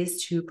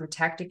 please, to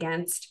protect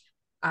against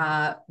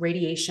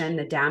radiation,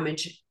 the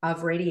damage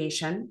of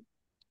radiation,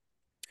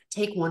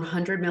 take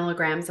 100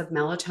 milligrams of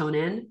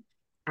melatonin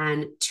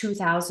and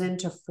 2,000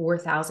 to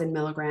 4,000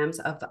 milligrams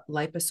of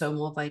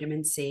liposomal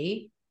vitamin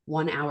C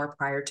 1 hour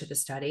prior to the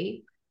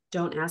study.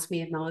 Don't ask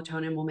me if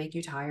melatonin will make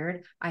you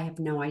tired. I have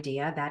no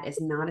idea. That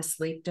is not a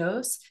sleep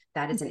dose.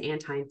 That is an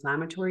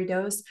anti-inflammatory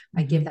dose.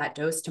 I give that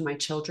dose to my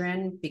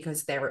children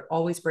because they're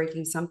always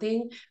breaking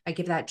something. I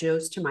give that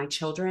dose to my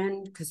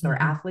children because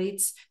they're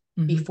athletes.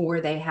 Before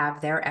they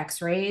have their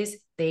x-rays,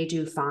 they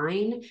do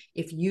fine.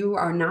 If you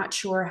are not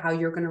sure how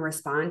you're going to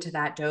respond to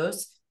that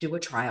dose, do a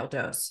trial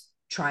dose.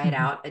 Try it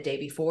out a day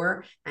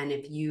before. And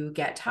if you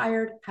get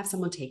tired, have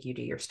someone take you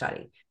to your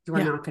study. You are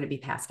Yeah. not going to be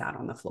passed out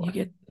on the floor. If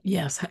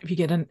you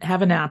get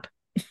have a nap.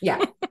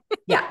 Yeah.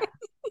 Yeah.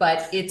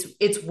 But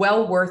it's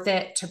well worth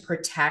it to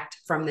protect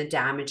from the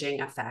damaging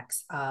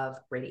effects of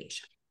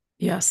radiation.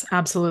 Yes,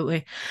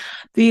 absolutely.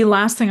 The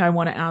last thing I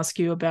want to ask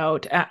you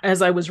about,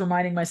 as I was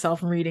reminding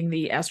myself and reading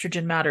the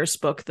Estrogen Matters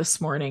book this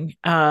morning,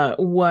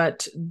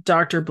 what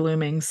Dr.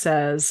 Blooming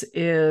says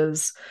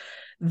is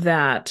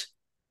that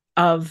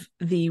of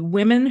the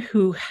women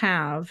who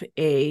have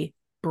a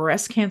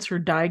breast cancer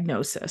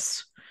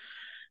diagnosis,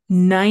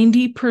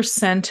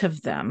 90%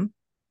 of them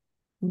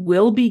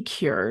will be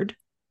cured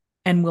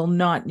and will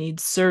not need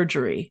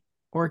surgery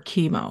or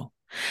chemo.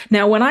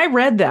 Now, when I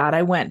read that,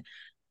 I went,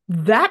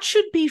 that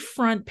should be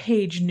front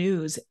page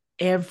news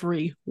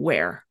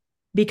everywhere.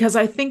 Because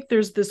I think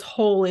there's this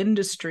whole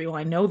industry. Well,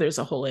 I know there's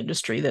a whole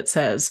industry that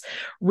says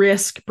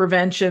risk,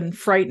 prevention,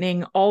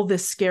 frightening, all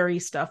this scary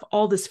stuff,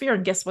 all this fear.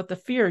 And guess what? The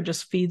fear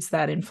just feeds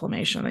that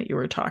inflammation that you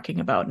were talking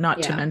about,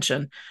 not to Yeah.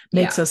 mention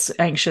makes Yeah. us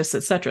anxious,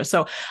 etc.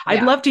 So I'd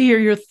Yeah. love to hear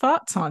your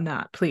thoughts on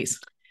that, please.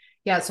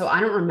 Yeah. So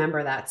I don't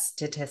remember that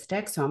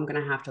statistic. So I'm going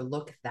to have to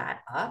look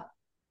that up.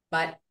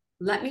 But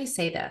let me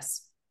say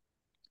this.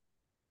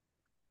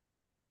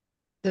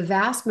 The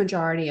vast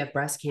majority of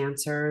breast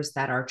cancers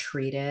that are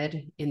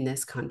treated in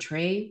this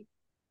country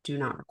do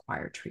not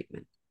require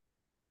treatment.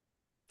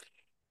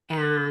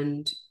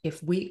 And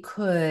if we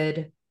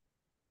could,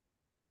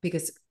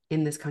 because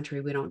in this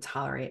country, we don't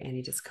tolerate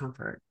any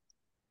discomfort,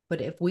 but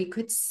if we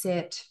could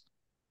sit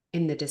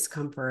in the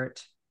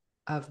discomfort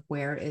of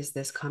where is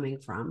this coming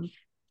from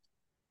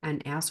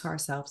and ask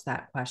ourselves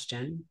that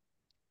question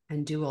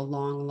and do a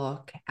long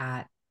look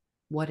at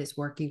what is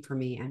working for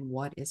me and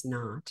what is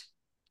not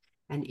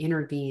and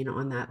intervene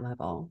on that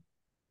level,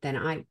 then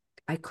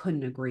I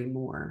couldn't agree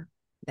more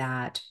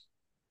that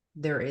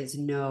there is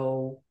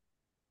no,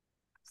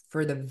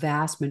 for the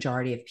vast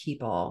majority of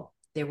people,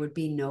 there would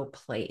be no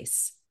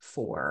place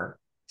for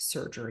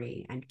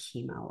surgery and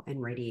chemo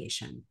and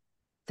radiation.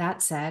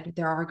 That said,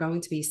 there are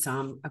going to be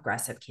some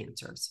aggressive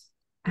cancers.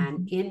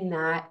 And in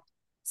that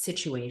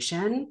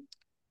situation,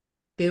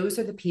 those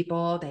are the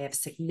people, they have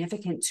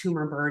significant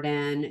tumor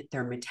burden.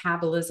 Their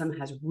metabolism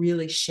has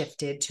really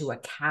shifted to a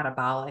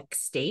catabolic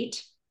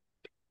state.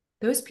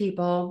 Those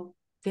people,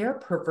 their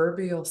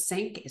proverbial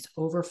sink is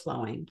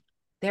overflowing.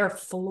 Their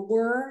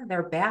floor,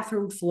 their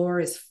bathroom floor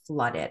is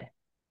flooded.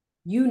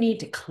 You need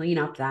to clean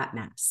up that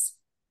mess.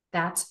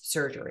 That's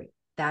surgery.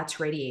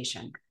 That's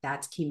radiation.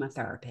 That's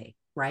chemotherapy,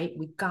 right?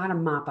 We got to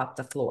mop up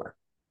the floor.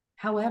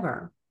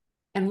 However,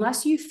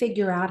 unless you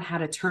figure out how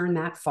to turn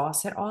that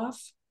faucet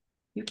off,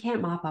 you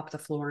can't mop up the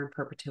floor in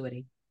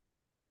perpetuity.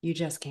 You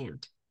just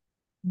can't.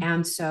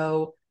 And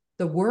so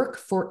the work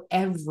for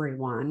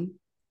everyone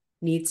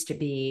needs to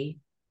be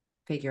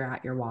figure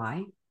out your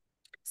why.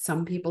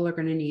 Some people are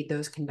going to need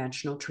those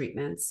conventional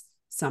treatments.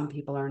 Some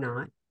people are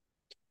not.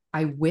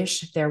 I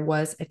wish there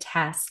was a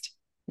test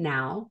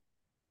now,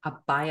 a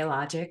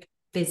biologic,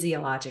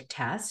 physiologic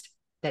test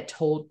that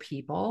told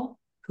people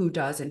who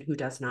does and who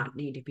does not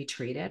need to be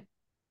treated.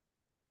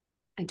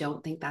 I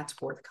don't think that's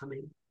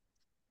forthcoming.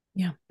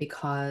 Yeah.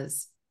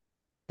 Because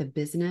the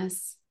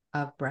business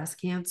of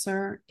breast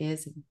cancer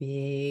is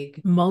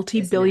big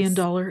Multi-billion business,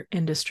 dollar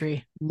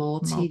industry.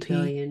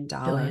 multi-billion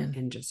dollar Multi-billion.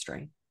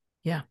 industry.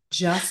 Yeah.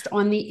 Just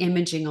on the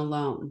imaging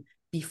alone,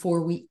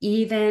 before we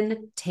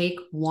even take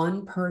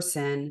one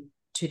person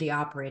to the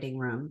operating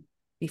room,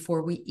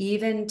 before we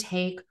even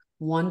take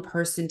one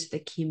person to the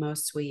chemo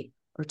suite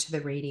or to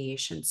the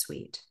radiation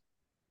suite,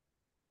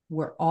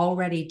 we're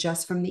already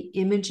just from the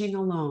imaging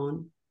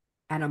alone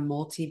at a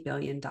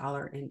multi-billion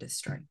dollar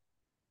industry.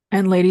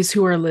 And ladies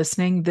who are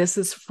listening, this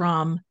is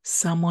from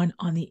someone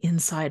on the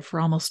inside for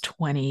almost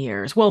 20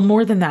 years. Well,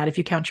 more than that if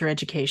you count your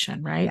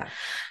education, right? Yeah.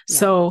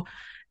 So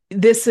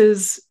this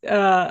is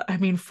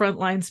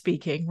frontline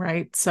speaking,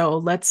 right? So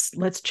let's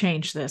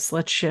change this.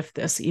 Let's shift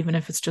this, even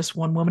if it's just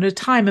one woman at a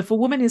time. If a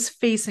woman is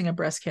facing a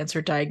breast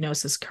cancer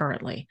diagnosis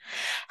currently,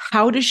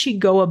 how does she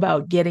go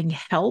about getting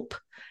help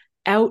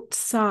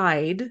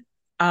outside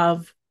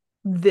of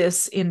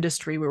this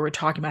industry we were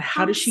talking about?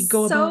 How does she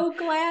go about? I'm so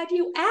glad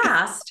you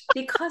asked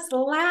because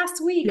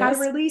last week I Yes.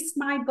 released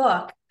my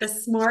book, The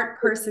Smart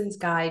Person's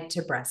Guide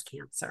to Breast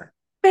Cancer.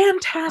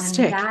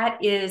 Fantastic. And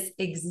that is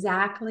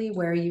exactly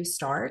where you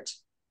start.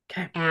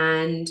 Okay.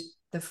 And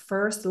the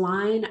first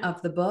line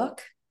of the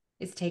book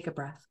is take a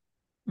breath.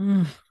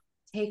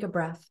 Take a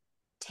breath.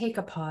 Take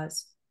a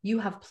pause. You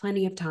have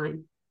plenty of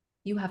time.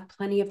 You have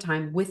plenty of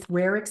time, with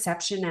rare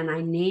exception. And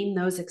I name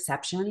those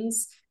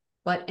exceptions.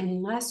 But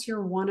unless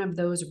you're one of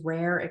those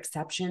rare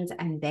exceptions,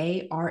 and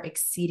they are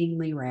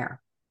exceedingly rare,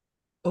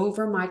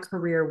 over my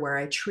career where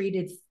I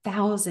treated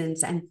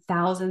thousands and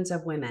thousands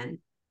of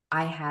women,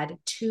 I had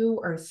 2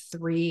 or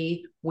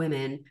 3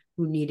 women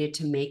who needed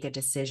to make a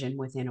decision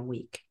within a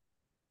week.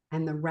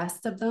 And the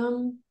rest of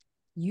them,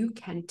 you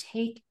can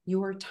take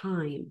your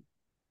time,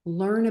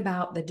 learn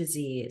about the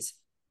disease,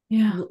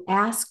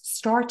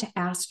 start to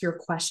ask your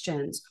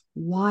questions.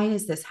 Why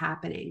is this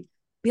happening?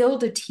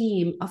 Build a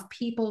team of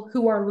people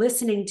who are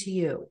listening to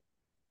you.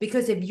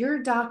 Because if your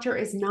doctor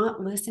is not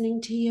listening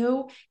to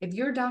you, if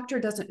your doctor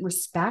doesn't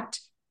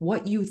respect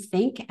what you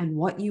think and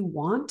what you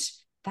want,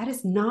 that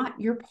is not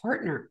your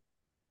partner.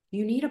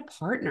 You need a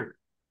partner.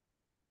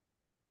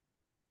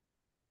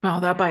 Wow,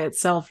 that by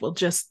itself will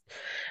just,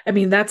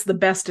 that's the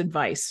best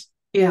advice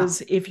Yeah.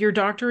 is if your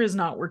doctor is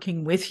not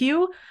working with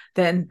you,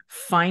 then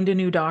find a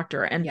new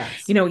doctor. And,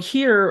 Yes.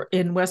 here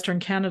in Western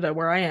Canada,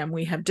 where I am,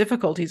 we have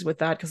difficulties with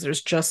that because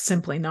there's just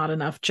simply not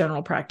enough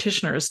general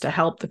practitioners to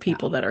help the Yeah.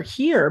 people that are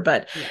here.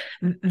 But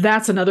Yeah.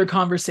 that's another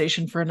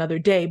conversation for another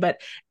day.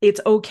 But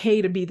it's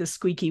okay to be the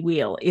squeaky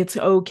wheel. It's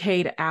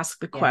okay to ask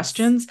the Yes.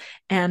 questions.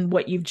 And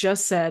what you've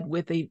just said,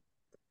 with a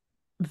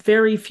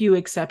very few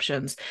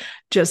exceptions,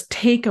 just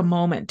take a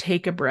moment,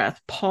 take a breath,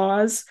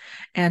 pause,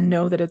 and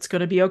know that it's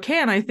going to be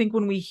okay. And I think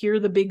when we hear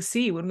the big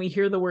C, when we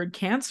hear the word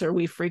cancer,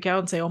 we freak out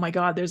and say, oh my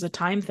God, there's a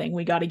time thing.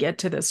 We got to get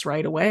to this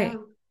right Yeah. away.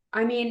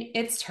 I mean,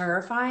 it's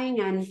terrifying,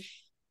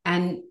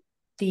 and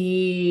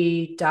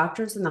the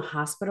doctors in the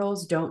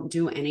hospitals don't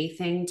do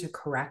anything to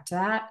correct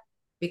that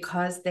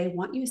because they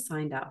want you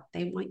signed up.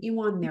 They want you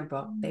on their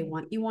book. They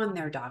want you on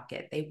their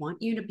docket. They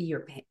want you to be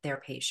their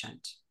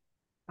patient.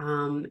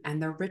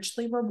 And they're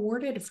richly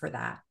rewarded for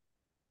that.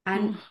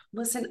 And Oh.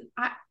 listen,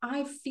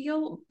 I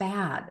feel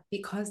bad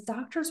because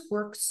doctors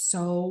work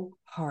so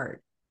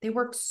hard. They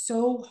work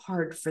so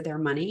hard for their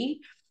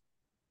money,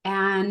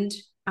 and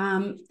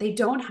they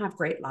don't have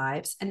great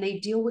lives, and they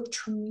deal with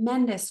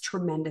tremendous,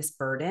 tremendous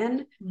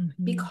burden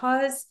Mm-hmm.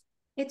 because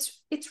it's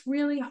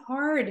really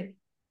hard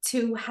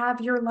to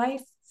have your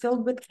life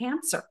filled with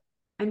cancer.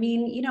 I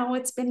mean,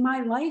 it's been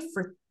my life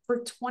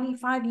for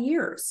 25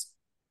 years.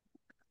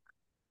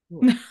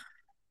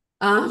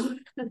 Um,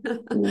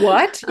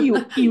 What?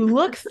 You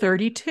look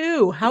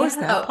 32. How is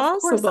yeah, that of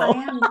course I possible?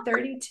 am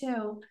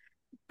 32.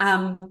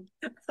 Um,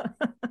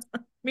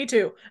 Me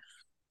too.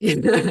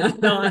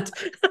 Not.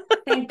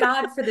 thank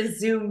God for the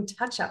Zoom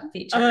touch-up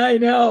feature. I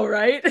know,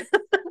 right?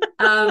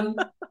 Um,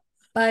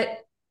 but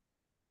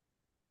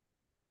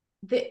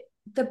the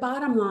the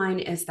bottom line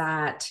is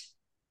that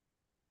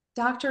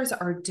doctors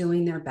are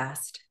doing their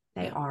best.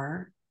 They Yeah.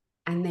 are.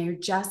 And they're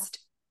just,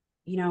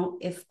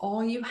 if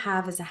all you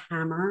have is a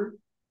hammer,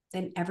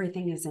 then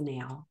everything is a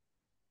nail.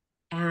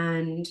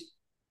 And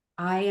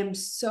I am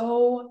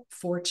so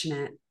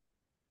fortunate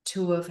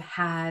to have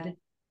had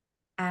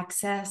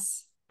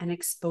access and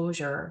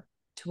exposure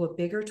to a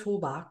bigger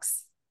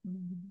toolbox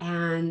Mm-hmm.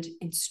 and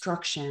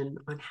instruction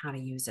on how to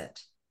use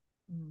it.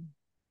 Mm-hmm.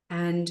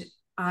 And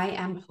I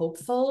am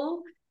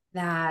hopeful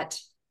that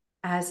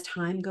as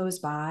time goes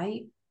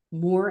by,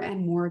 more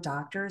and more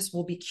doctors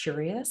will be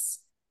curious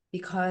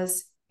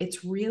because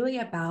it's really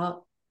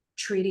about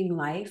treating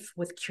life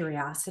with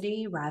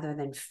curiosity rather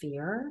than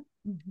fear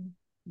Mm-hmm.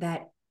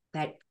 that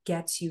that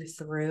gets you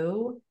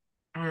through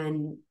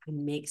and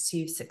makes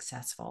you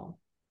successful.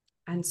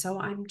 And so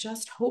I'm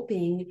just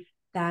hoping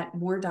that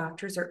more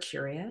doctors are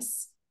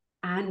curious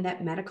and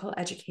that medical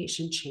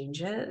education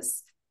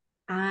changes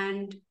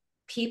and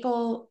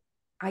people,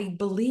 I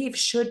believe,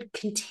 should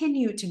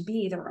continue to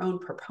be their own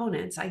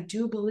proponents. I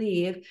do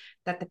believe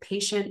that the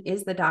patient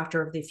is the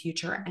doctor of the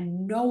future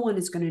and no one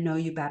is going to know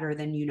you better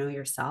than you know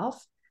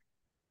yourself.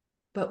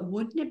 But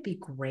wouldn't it be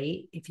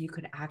great if you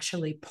could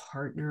actually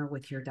partner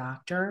with your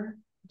doctor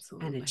and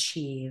Absolutely.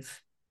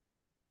 achieve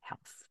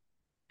health?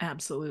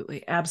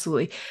 Absolutely.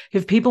 Absolutely.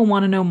 If people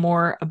want to know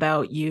more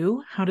about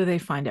you, how do they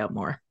find out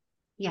more?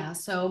 Yeah,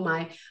 so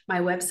my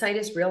website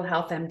is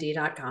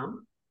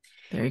realhealthmd.com.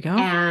 There you go.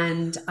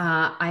 And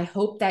I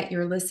hope that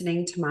you're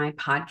listening to my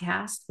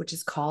podcast, which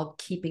is called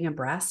Keeping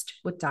Abreast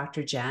with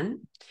Dr.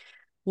 Jen.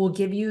 We'll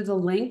give you the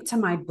link to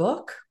my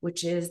book,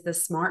 which is The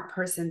Smart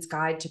Person's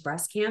Guide to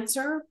Breast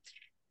Cancer.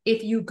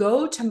 If you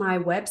go to my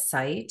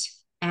website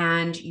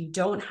and you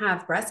don't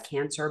have breast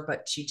cancer,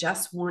 but you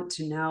just want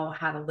to know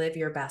how to live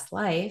your best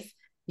life,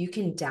 you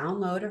can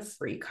download a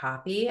free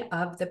copy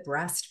of the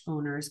Breast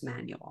Owner's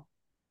Manual.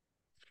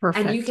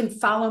 And you Perfect. can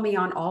follow me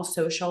on all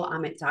social.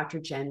 I'm at Dr.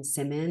 Jen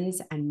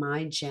Simmons, and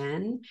my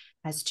Jen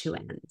has two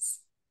N's.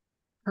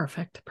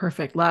 Perfect.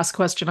 Perfect. Last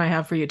question I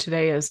have for you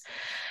today is,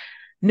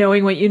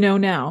 knowing what you know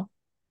now,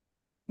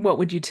 what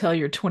would you tell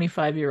your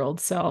 25-year-old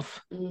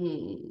self?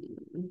 Mm.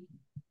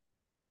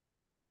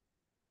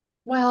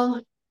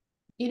 Well,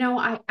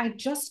 I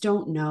just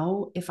don't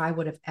know if I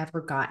would have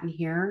ever gotten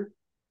here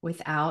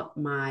without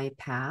my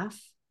path.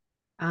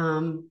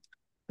 Um,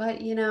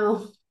 but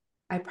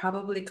I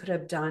probably could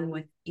have done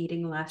with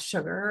eating less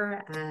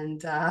sugar and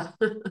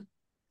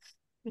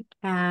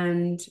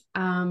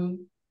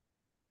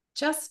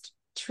just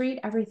treat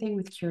everything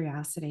with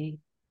curiosity.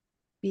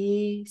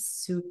 Be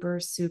super,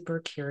 super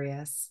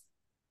curious.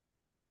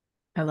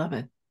 I love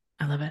it.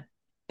 I love it.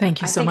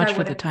 Thank you I so think I much for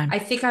would the have time. I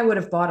think I would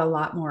have bought a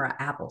lot more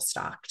Apple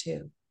stock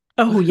too.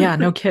 Oh, yeah.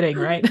 No kidding,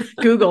 right?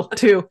 Google,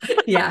 too.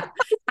 Yeah.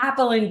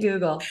 Apple and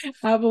Google,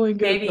 Apple and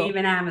maybe Google.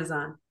 even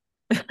Amazon.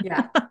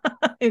 Yeah.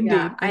 Yeah.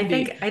 Indeed. I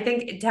think Indeed. I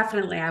think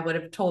definitely I would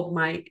have told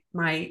my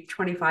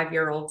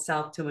 25-year-old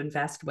self to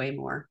invest way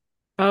more.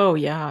 Oh,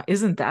 yeah.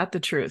 Isn't that the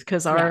truth?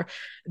 Because Yeah. our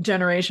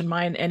generation,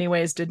 mine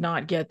anyways, did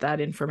not get that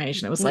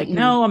information. It was like, Mm-mm.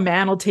 no, a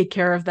man will take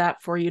care of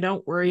that for you.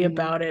 Don't worry Mm.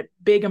 about it.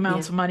 Big Yeah.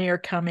 amounts of money are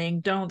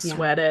coming. Don't Yeah.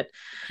 sweat it.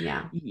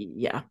 Yeah.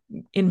 Yeah.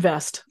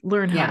 Invest.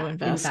 Learn how to Yeah.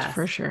 invest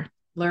for Invest. sure.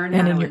 Learn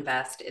And how in to your,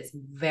 invest is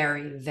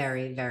very,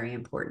 very, very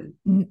important.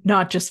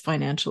 not just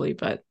financially,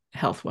 but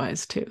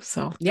health-wise too.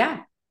 So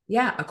Yeah.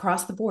 Yeah.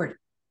 Across the board.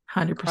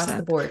 Across the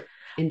 100%. board.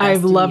 I've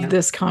Invest in loved you.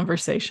 this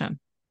conversation.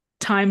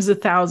 Times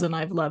 1,000.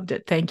 I've loved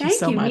it. Thank you Thank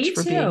so you. much Me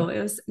for too. being.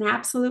 It was an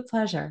absolute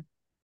pleasure.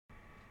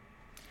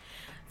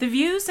 The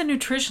views and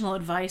nutritional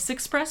advice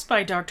expressed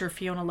by Dr.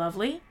 Fiona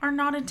Lovely are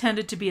not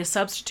intended to be a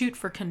substitute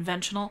for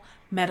conventional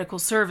medical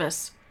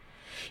service.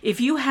 If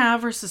you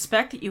have or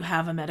suspect that you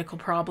have a medical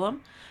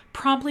problem,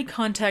 promptly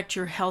contact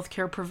your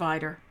healthcare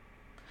provider.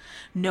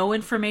 No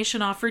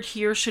information offered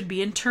here should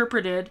be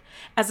interpreted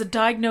as a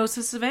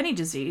diagnosis of any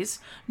disease,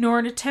 nor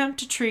an attempt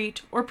to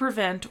treat or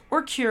prevent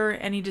or cure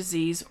any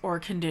disease or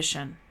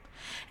condition.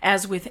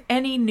 As with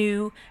any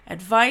new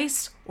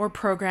advice or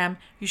program,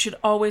 you should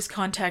always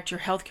contact your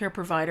healthcare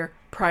provider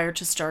prior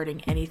to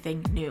starting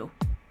anything new.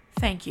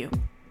 Thank you.